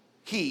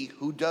he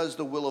who does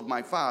the will of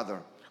my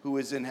Father who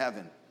is in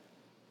heaven.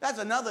 That's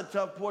another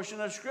tough portion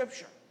of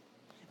Scripture.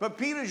 But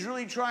Peter's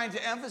really trying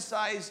to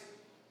emphasize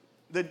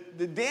the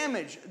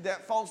damage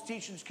that false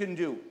teachings can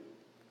do.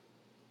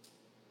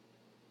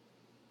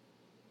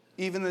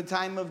 Even in the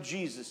time of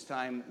Jesus'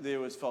 time, there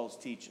was false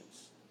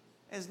teachings.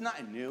 It's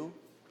not new.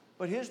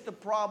 But here's the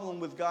problem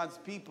with God's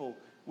people.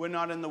 We're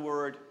not in the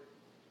Word.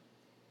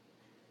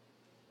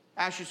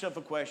 Ask yourself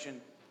a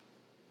question.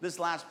 This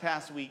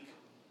past week,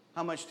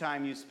 how much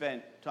time you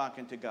spent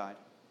talking to God?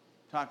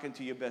 Talking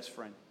to your best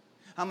friend?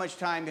 How much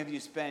time have you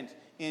spent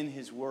in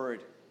His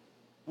Word?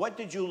 What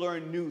did you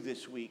learn new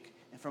this week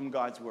from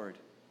God's Word?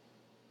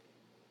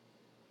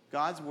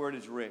 God's Word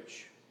is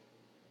rich.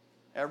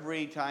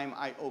 Every time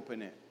I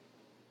open it,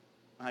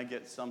 I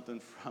get something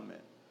from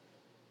it.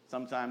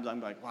 Sometimes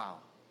I'm like, wow.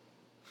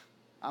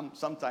 I'm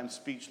sometimes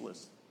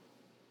speechless.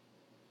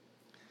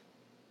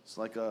 It's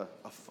like a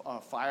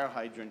fire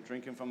hydrant,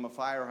 drinking from a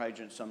fire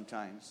hydrant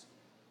sometimes.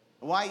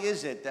 Why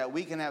is it that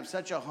we can have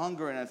such a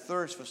hunger and a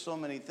thirst for so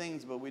many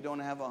things, but we don't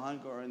have a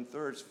hunger and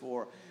thirst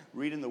for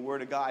reading the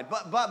Word of God?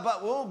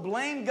 But we'll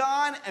blame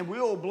God, and we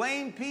will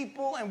blame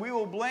people, and we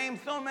will blame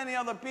so many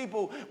other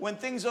people when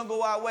things don't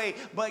go our way.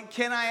 But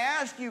can I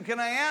ask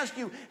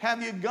you,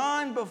 have you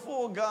gone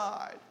before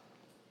God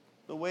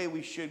the way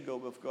we should go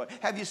before God?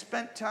 Have you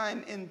spent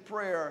time in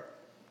prayer?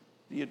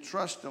 Do you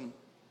trust Him?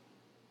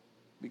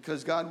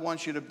 Because God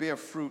wants you to bear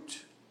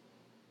fruit.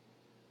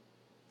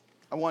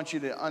 I want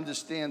you to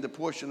understand the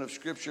portion of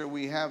Scripture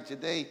we have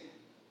today.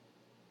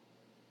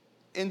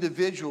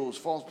 Individuals,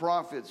 false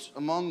prophets,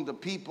 among the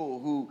people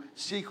who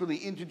secretly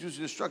introduce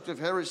destructive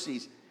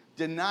heresies,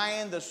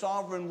 denying the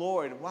sovereign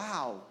Lord.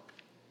 Wow.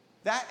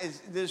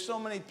 There's so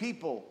many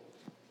people.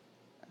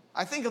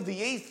 I think of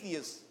the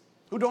atheists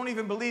who don't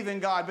even believe in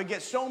God, but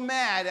get so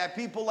mad at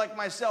people like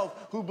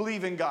myself who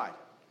believe in God.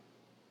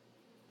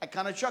 I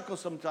kind of chuckle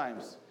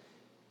sometimes.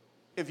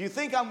 If you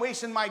think I'm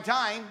wasting my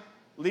time,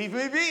 leave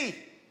me be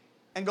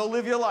and go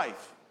live your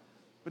life.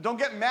 But don't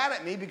get mad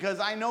at me because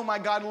I know my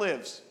God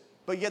lives.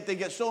 But yet they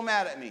get so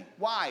mad at me.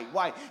 Why?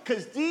 Why?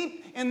 Because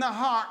deep in the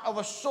heart of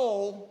a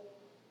soul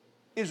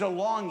is a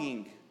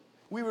longing.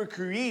 We were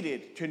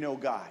created to know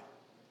God.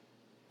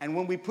 And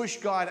when we push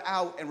God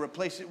out and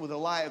replace it with a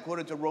lie,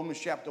 according to Romans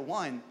chapter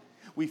 1,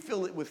 we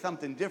fill it with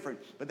something different.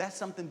 But that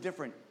something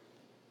different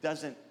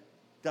doesn't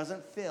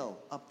fill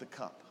up the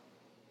cup.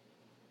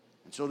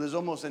 And so there's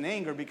almost an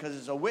anger because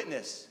it's a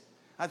witness.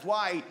 That's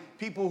why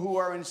people who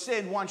are in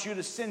sin want you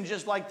to sin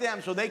just like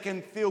them so they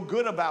can feel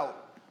good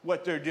about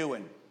what they're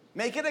doing.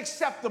 Make it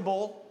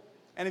acceptable.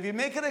 And if you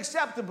make it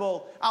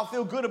acceptable, I'll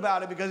feel good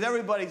about it because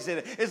everybody's in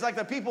it. It's like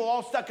the people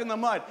all stuck in the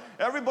mud.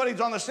 Everybody's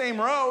on the same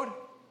road.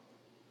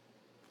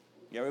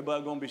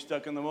 Everybody's going to be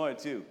stuck in the mud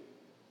too.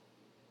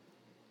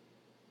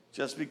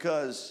 Just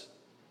because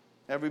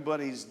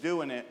everybody's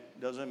doing it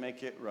doesn't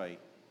make it right.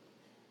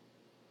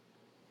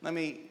 Let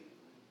me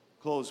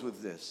close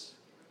with this.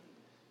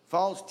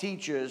 False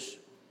teachers,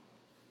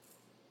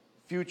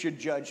 future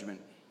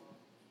judgment,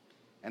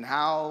 and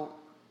how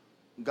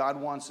God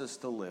wants us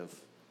to live.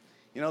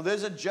 You know,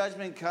 there's a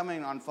judgment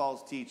coming on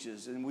false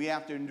teachers, and we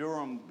have to endure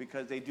them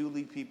because they do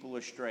lead people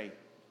astray.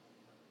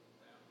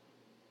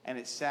 And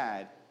it's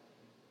sad.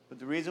 But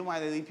the reason why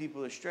they lead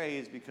people astray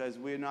is because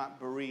we're not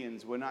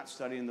Bereans. We're not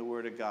studying the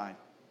Word of God.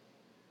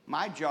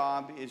 My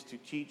job is to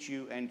teach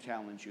you and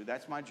challenge you.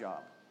 That's my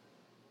job.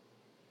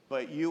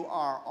 But you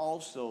are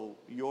also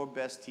your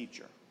best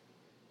teacher.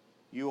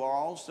 You are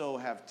also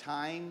have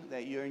time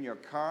that you're in your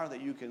car that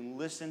you can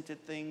listen to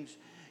things.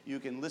 You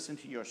can listen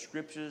to your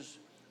scriptures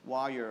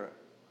while you're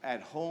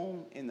at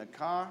home in the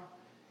car.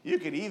 You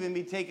could even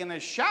be taking a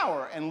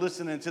shower and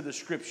listening to the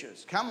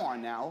scriptures. Come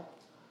on now.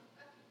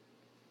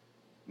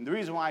 And the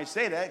reason why I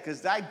say that,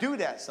 because I do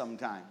that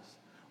sometimes.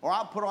 Or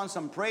I'll put on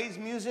some praise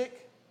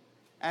music,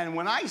 and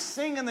when I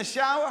sing in the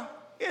shower,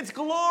 it's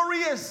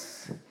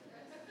glorious.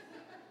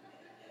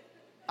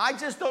 I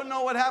just don't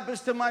know what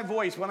happens to my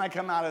voice when I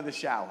come out of the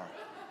shower.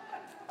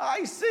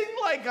 I sing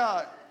like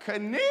a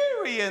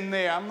canary in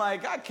there. I'm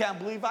like, I can't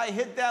believe I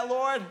hit that,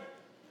 Lord.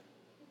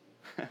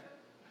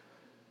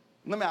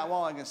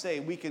 All I can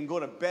say, we can go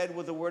to bed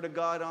with the Word of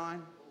God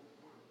on.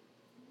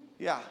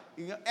 Yeah,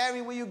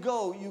 everywhere you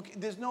go,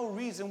 there's no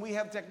reason. We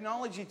have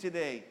technology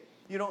today.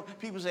 You know,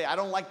 people say, I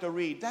don't like to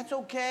read. That's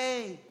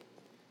okay.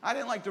 I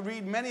didn't like to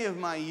read many of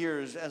my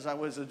years as I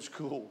was in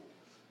school.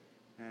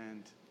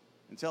 And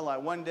until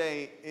one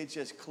day, it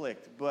just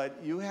clicked. But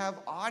you have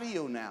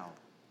audio now.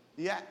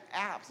 Yeah,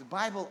 apps,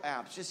 Bible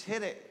apps. Just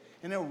hit it,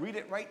 and they'll read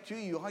it right to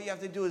you. All you have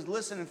to do is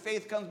listen, and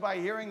faith comes by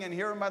hearing, and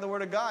hearing by the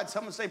Word of God.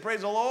 Someone say,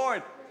 praise the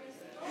Lord.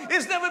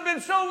 It's never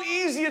been so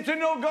easier to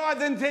know God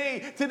than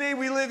today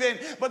we live in.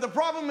 But the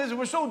problem is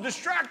we're so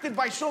distracted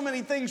by so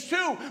many things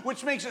too,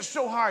 which makes it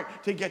so hard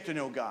to get to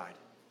know God.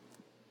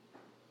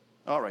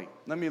 All right,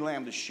 let me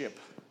land the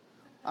ship.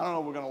 I don't know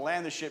if we're going to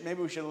land the ship.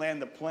 Maybe we should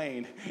land the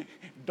plane.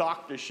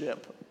 Dock the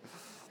ship.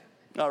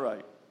 All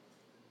right.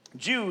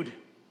 Jude,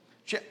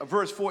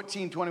 verse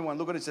 14:21.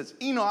 Look what it says.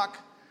 Enoch,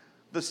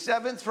 the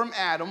seventh from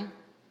Adam,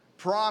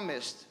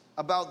 promised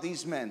about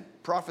these men,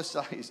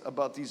 prophesies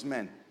about these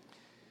men.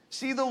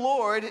 See, the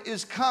Lord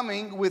is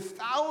coming with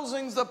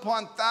thousands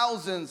upon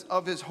thousands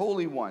of his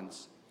holy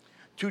ones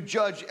to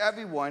judge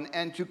everyone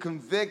and to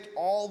convict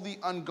all the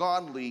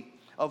ungodly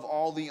of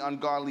all the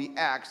ungodly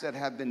acts that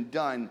have been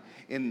done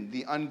in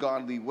the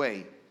ungodly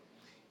way,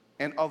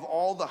 and of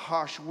all the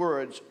harsh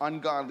words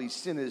ungodly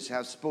sinners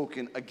have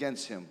spoken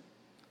against him.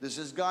 This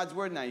is God's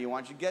word now. You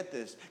want you to get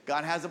this.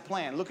 God has a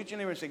plan. Look at your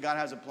neighbor and say, God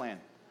has a plan.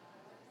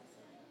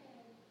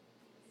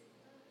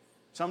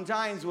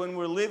 Sometimes when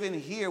we're living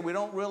here, we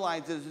don't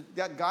realize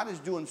that God is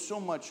doing so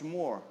much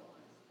more.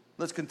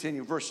 Let's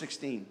continue. Verse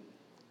 16.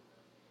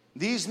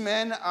 These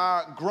men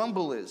are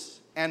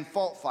grumblers and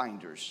fault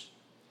finders.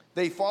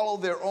 They follow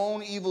their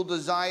own evil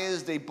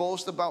desires. They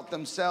boast about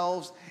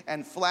themselves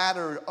and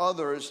flatter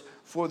others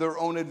for their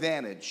own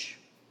advantage.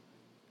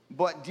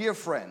 But dear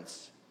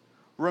friends,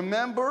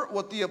 remember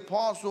what the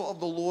apostle of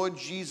the Lord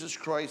Jesus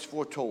Christ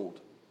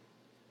foretold.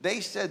 They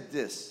said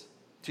this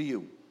to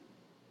you.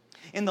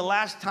 In the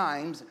last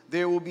times,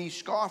 there will be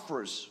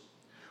scoffers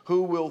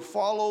who will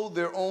follow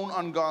their own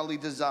ungodly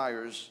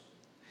desires.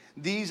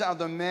 These are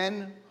the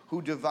men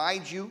who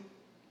divide you,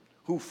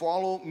 who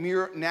follow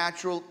mere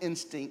natural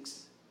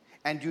instincts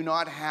and do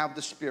not have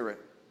the Spirit.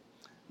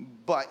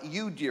 But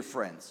you, dear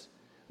friends,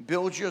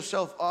 build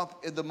yourself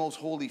up in the most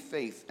holy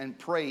faith and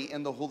pray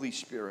in the Holy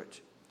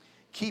Spirit.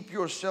 Keep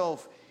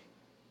yourself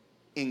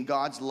in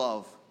God's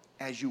love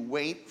as you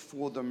wait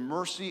for the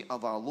mercy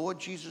of our Lord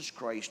Jesus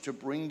Christ to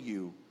bring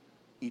you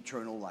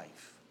eternal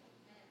life.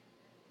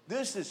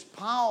 This is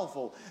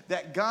powerful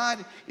that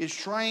God is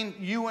trying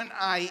you and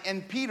I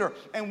and Peter,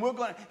 and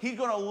he's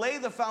going to lay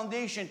the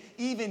foundation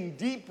even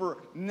deeper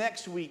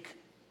next week.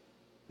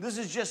 This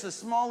is just a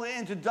small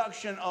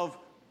introduction of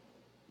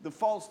the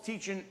false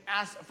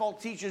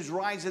teachers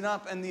rising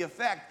up and the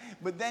effect.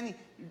 But then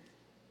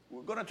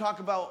we're going to talk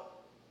about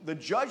the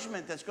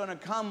judgment that's going to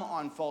come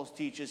on false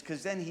teachers,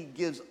 because then he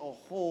gives a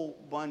whole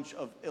bunch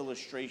of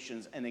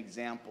illustrations and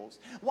examples.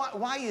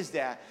 Why is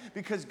that?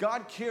 Because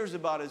God cares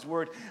about his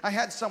word. I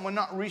had someone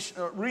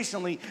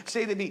recently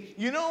say to me,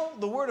 you know,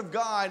 the word of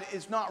God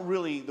is not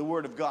really the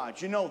word of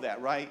God. You know that,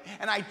 right?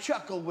 And I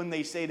chuckle when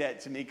they say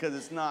that to me, because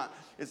it's not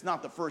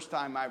the first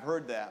time I've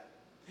heard that.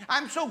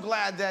 I'm so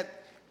glad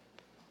that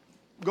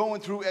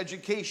going through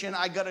education,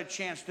 I got a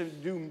chance to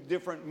do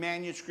different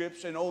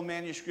manuscripts and old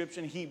manuscripts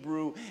in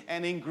Hebrew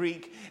and in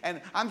Greek.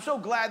 And I'm so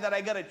glad that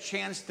I got a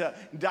chance to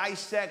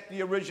dissect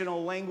the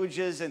original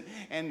languages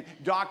and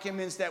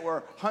documents that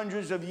were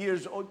hundreds of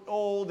years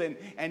old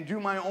and do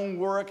my own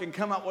work and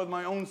come up with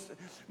my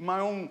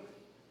own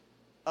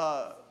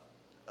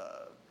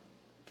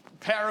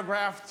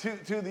paragraph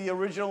to the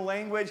original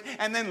language,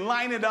 and then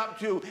line it up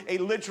to a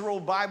literal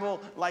Bible,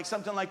 like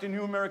something like the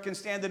New American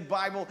Standard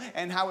Bible,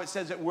 and how it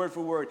says it word for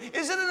word.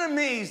 Isn't it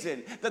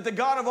amazing that the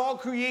God of all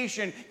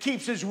creation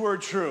keeps his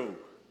word true?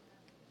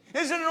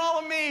 Isn't it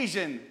all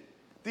amazing?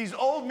 These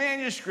old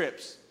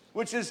manuscripts,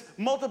 which is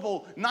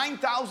multiple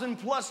 9,000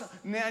 plus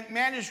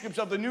manuscripts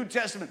of the New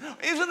Testament.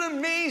 Isn't it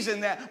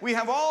amazing that we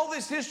have all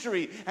this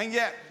history, and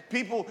yet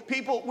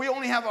people, we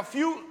only have a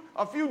few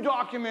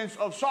documents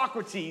of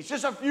Socrates,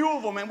 just a few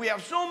of them, and we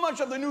have so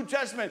much of the New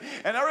Testament,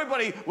 and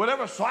everybody,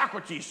 whatever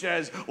Socrates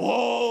says,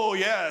 oh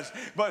yes,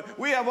 but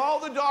we have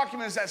all the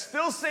documents that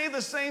still say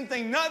the same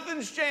thing,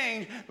 nothing's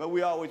changed, but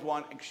we always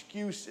want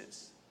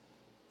excuses.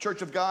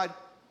 Church of God,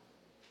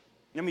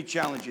 let me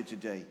challenge you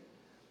today.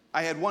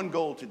 I had one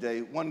goal today,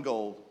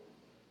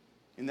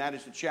 and that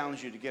is to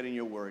challenge you to get in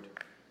your word.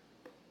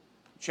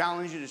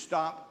 Challenge you to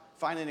stop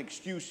finding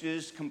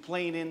excuses,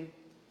 complaining,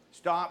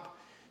 stop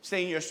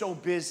saying you're so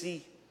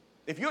busy.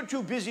 If you're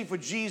too busy for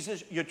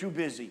Jesus, you're too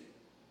busy.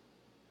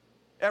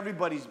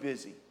 Everybody's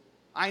busy.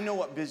 I know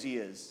what busy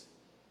is,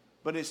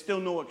 but it's still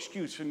no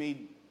excuse for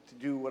me to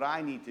do what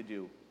I need to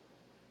do.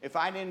 If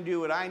I didn't do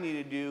what I need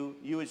to do,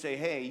 you would say,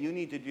 hey, you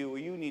need to do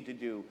what you need to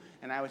do.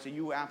 And I would say,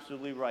 you're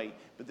absolutely right.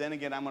 But then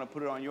again, I'm going to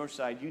put it on your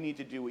side. You need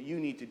to do what you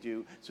need to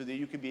do so that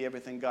you can be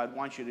everything God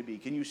wants you to be.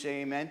 Can you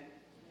say amen?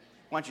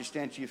 Why don't you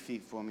stand to your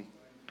feet for me?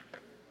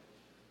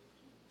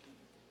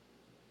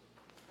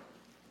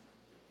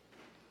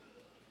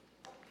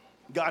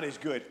 God is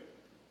good.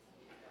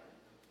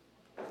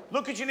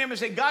 Look at your neighbor and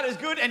say, God is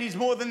good, and he's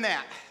more than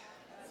that.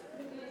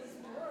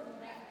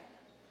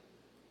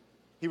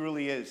 He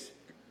really is.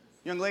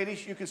 Young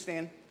ladies, you can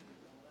stand.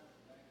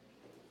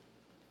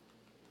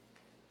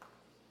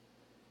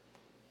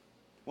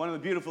 One of the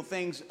beautiful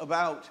things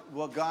about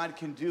what God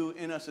can do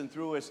in us and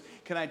through us,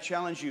 can I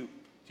challenge you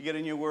to get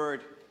in your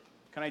word?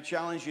 Can I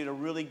challenge you to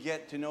really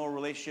get to know a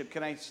relationship?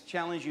 Can I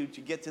challenge you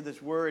to get to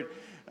this word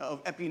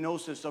of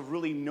epinosis, of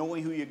really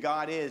knowing who your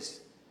God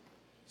is?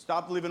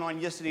 Stop living on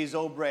yesterday's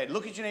old bread.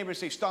 Look at your neighbor and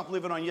say, stop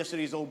living on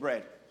yesterday's old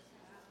bread.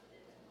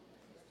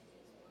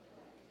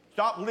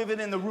 Stop living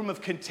in the room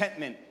of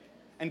contentment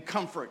and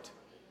comfort.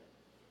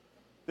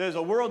 There's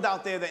a world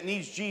out there that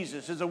needs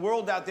Jesus. There's a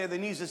world out there that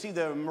needs to see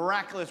the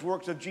miraculous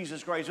works of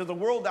Jesus Christ. There's a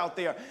world out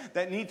there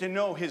that needs to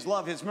know his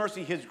love, his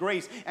mercy, his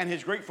grace, and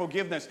his great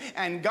forgiveness.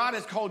 And God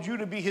has called you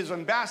to be his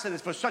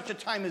ambassadors for such a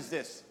time as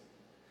this.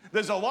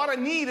 There's a lot of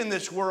need in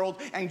this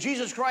world, and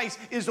Jesus Christ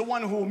is the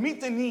one who will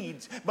meet the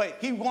needs, but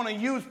he want to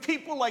use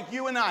people like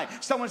you and I.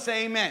 Someone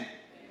say amen.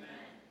 Amen.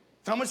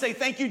 Someone say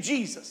thank you,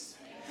 Jesus.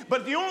 Amen.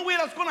 But the only way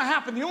that's going to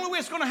happen,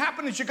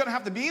 is you're going to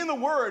have to be in the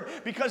Word,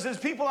 because there's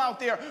people out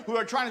there who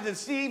are trying to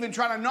deceive and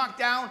trying to knock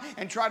down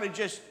and try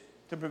to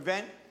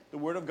prevent the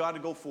Word of God to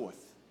go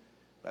forth.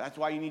 But that's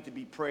why you need to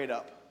be prayed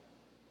up.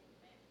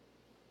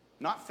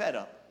 Not fed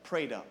up,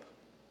 prayed up.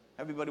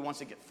 Everybody wants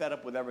to get fed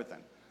up with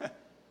everything.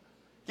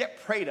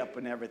 Get prayed up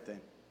in everything,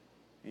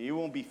 and you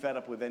won't be fed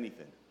up with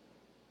anything.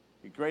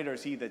 Greater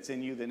is he that's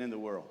in you than in the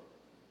world.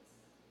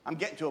 I'm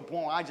getting to a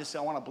point where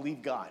I want to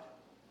believe God.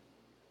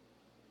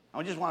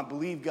 I just want to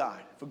believe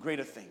God for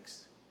greater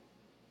things,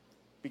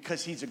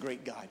 because he's a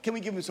great God. Can we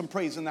give him some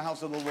praise in the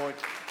house of the Lord?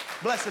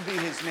 Blessed be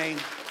his name.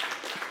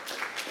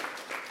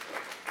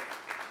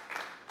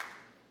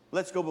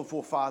 Let's go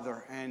before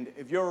Father. And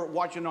if you're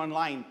watching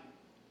online,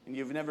 and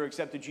you've never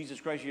accepted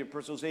Jesus Christ as your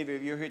personal Savior,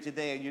 if you're here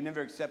today and you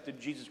never accepted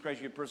Jesus Christ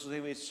as your personal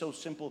Savior, it's so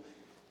simple.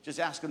 Just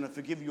ask him to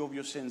forgive you of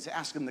your sins.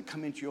 Ask him to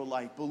come into your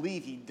life.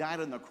 Believe he died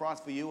on the cross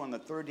for you. On the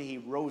third day, he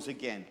rose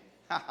again.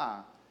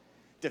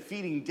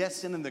 Defeating death,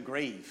 sin, and the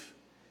grave.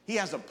 He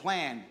has a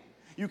plan.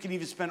 You can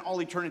either spend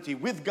all eternity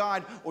with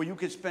God, or you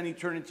can spend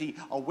eternity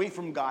away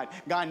from God.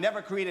 God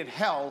never created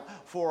hell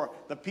for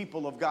the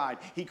people of God.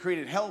 He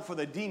created hell for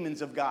the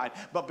demons of God.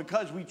 But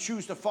because we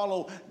choose to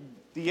follow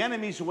the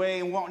enemy's way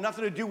and want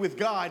nothing to do with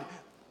God,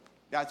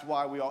 that's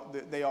why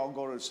they all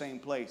go to the same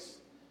place.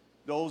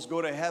 Those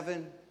go to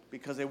heaven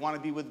because they want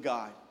to be with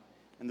God.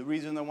 And the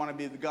reason they want to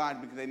be with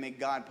God, because they make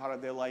God part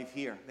of their life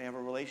here. They have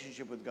a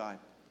relationship with God.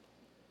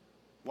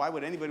 Why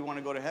would anybody want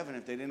to go to heaven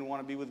if they didn't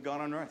want to be with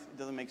God on earth? It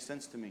doesn't make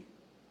sense to me.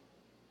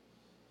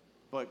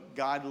 But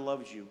God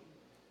loves you.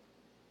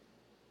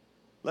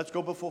 Let's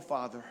go before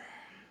Father,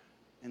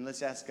 and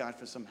let's ask God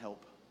for some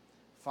help.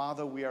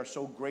 Father, we are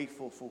so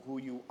grateful for who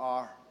you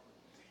are.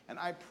 And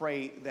I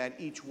pray that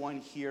each one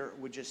here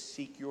would just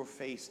seek your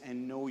face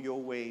and know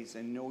your ways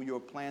and know your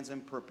plans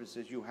and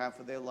purposes you have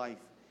for their life.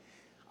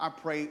 I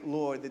pray,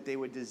 Lord, that they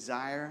would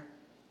desire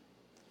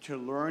to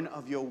learn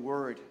of your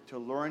word, to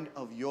learn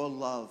of your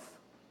love.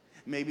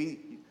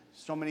 Maybe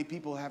So many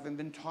people haven't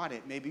been taught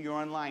it. Maybe you're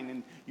online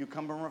and you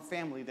come from a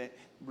family that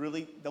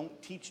really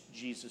don't teach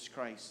Jesus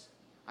Christ.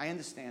 I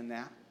understand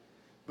that.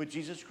 But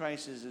Jesus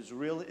Christ is as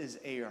real as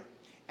air.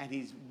 And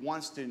he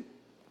wants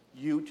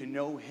you to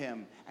know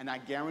him. And I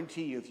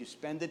guarantee you, if you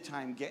spend the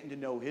time getting to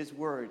know his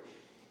word,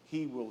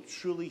 he will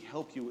truly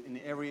help you in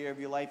the area of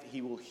your life.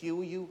 He will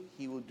heal you.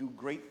 He will do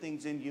great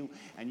things in you.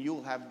 And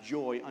you'll have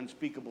joy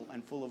unspeakable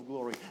and full of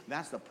glory.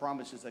 That's the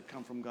promises that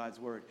come from God's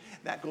word.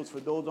 That goes for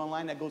those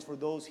online. That goes for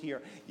those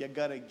here. You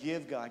got to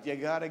give God. You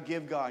got to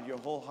give God your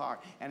whole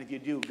heart. And if you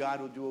do, God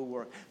will do a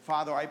work.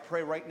 Father, I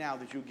pray right now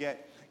that you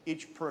get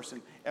each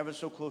person ever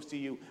so close to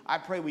you. I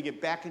pray we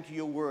get back into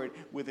your word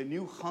with a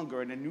new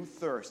hunger and a new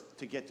thirst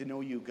to get to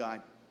know you,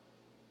 God.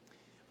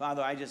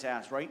 Father, I just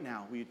ask right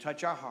now, will you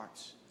touch our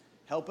hearts?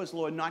 Help us,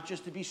 Lord, not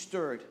just to be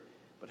stirred,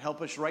 but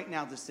help us right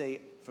now to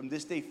say, from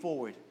this day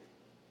forward,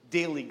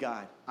 daily,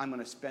 God, I'm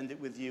going to spend it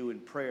with you in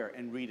prayer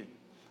and reading.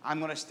 I'm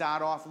going to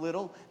start off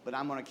little, but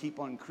I'm going to keep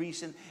on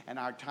increasing, and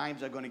our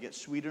times are going to get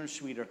sweeter and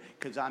sweeter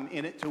because I'm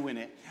in it to win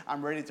it.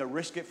 I'm ready to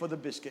risk it for the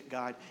biscuit,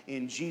 God,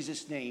 in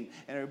Jesus' name.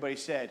 And everybody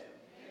said,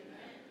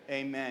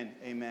 amen,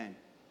 amen. Amen.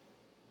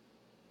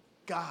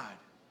 God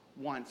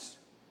wants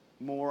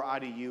more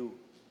out of you,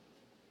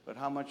 but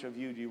how much of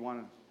you do you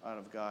want out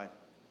of God?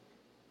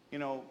 You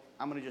know,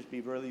 I'm going to just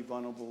be really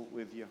vulnerable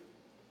with you.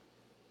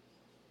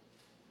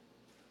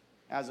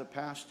 As a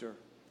pastor,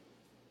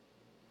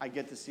 I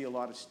get to see a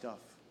lot of stuff.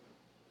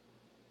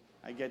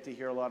 I get to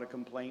hear a lot of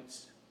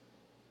complaints.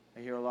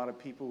 I hear a lot of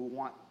people who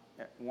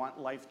want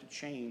life to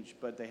change,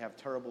 but they have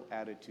terrible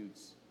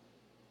attitudes.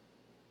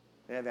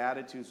 They have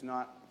attitudes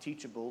not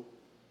teachable,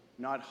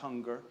 not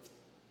hunger.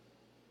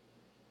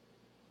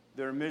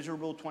 They're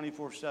miserable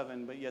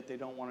 24/7, but yet they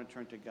don't want to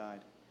turn to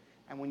God.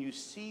 And when you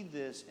see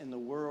this in the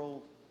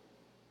world,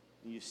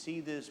 and you see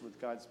this with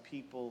God's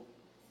people,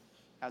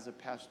 as a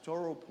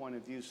pastoral point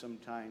of view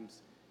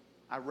sometimes,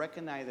 I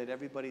recognize that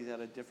everybody's at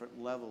a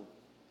different level,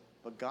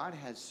 but God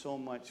has so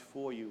much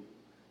for you.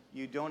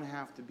 You don't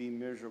have to be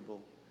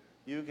miserable.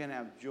 You can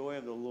have joy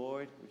of the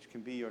Lord, which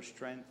can be your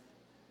strength,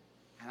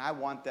 and I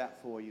want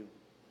that for you.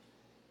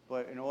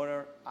 But in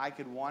order, I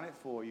could want it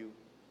for you,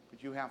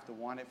 but you have to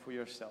want it for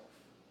yourself.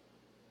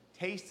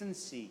 Taste and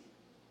see,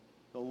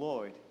 the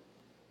Lord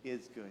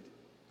is good.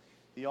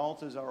 The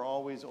altars are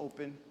always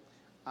open.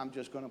 I'm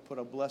just going to put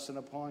a blessing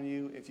upon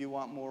you. If you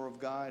want more of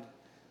God,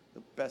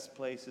 the best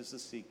place is to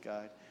seek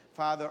God.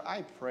 Father,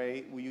 I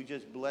pray, will you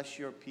just bless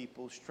your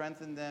people,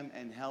 strengthen them,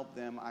 and help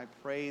them. I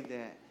pray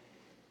that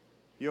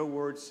your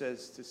word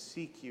says to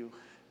seek you,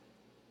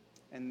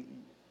 and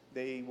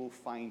they will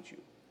find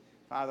you.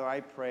 Father,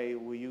 I pray,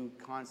 will you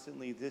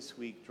constantly this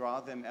week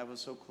draw them ever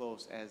so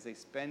close as they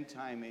spend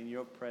time in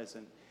your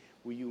presence.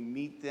 Will you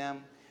meet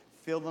them,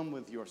 fill them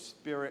with your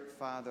spirit,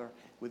 Father,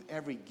 with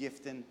every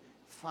gifting.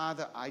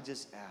 Father, I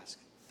just ask,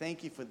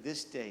 thank you for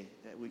this day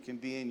that we can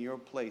be in your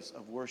place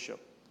of worship,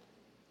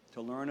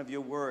 to learn of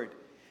your word,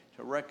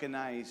 to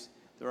recognize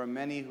there are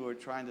many who are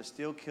trying to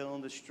steal, kill,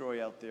 and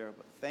destroy out there.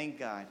 But thank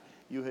God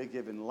you have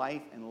given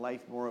life and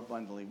life more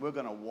abundantly. We're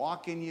going to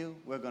walk in you.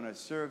 We're going to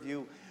serve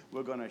you.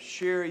 We're going to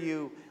share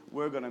you.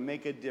 We're going to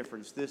make a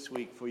difference this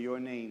week for your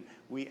name.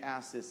 We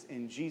ask this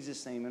in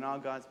Jesus' name. And all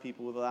God's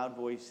people with a loud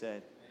voice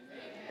said,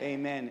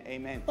 amen,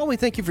 amen. Well, we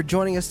thank you for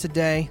joining us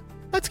today.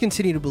 Let's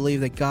continue to believe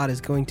that God is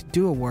going to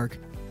do a work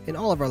in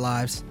all of our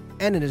lives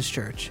and in His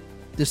church,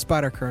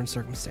 despite our current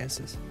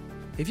circumstances.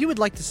 If you would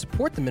like to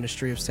support the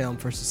ministry of Salem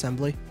First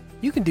Assembly,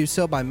 you can do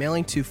so by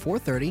mailing to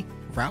 430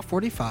 Route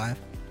 45,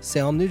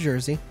 Salem, New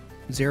Jersey,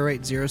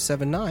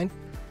 08079,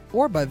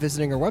 or by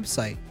visiting our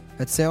website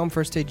at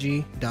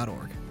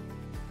salemfirstag.org.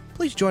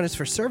 Please join us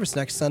for service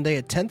next Sunday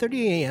at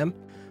 10:30 a.m.,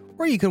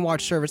 or you can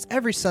watch service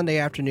every Sunday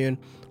afternoon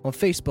on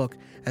Facebook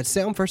at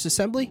Salem First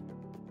Assembly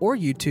or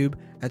YouTube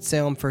at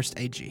Salem First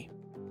AG.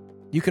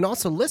 You can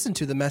also listen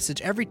to the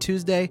message every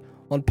Tuesday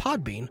on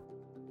Podbean.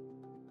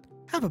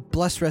 Have a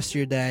blessed rest of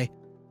your day.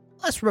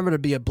 Let's remember to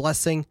be a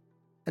blessing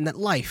and that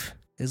life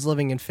is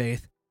living in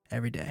faith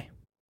every day.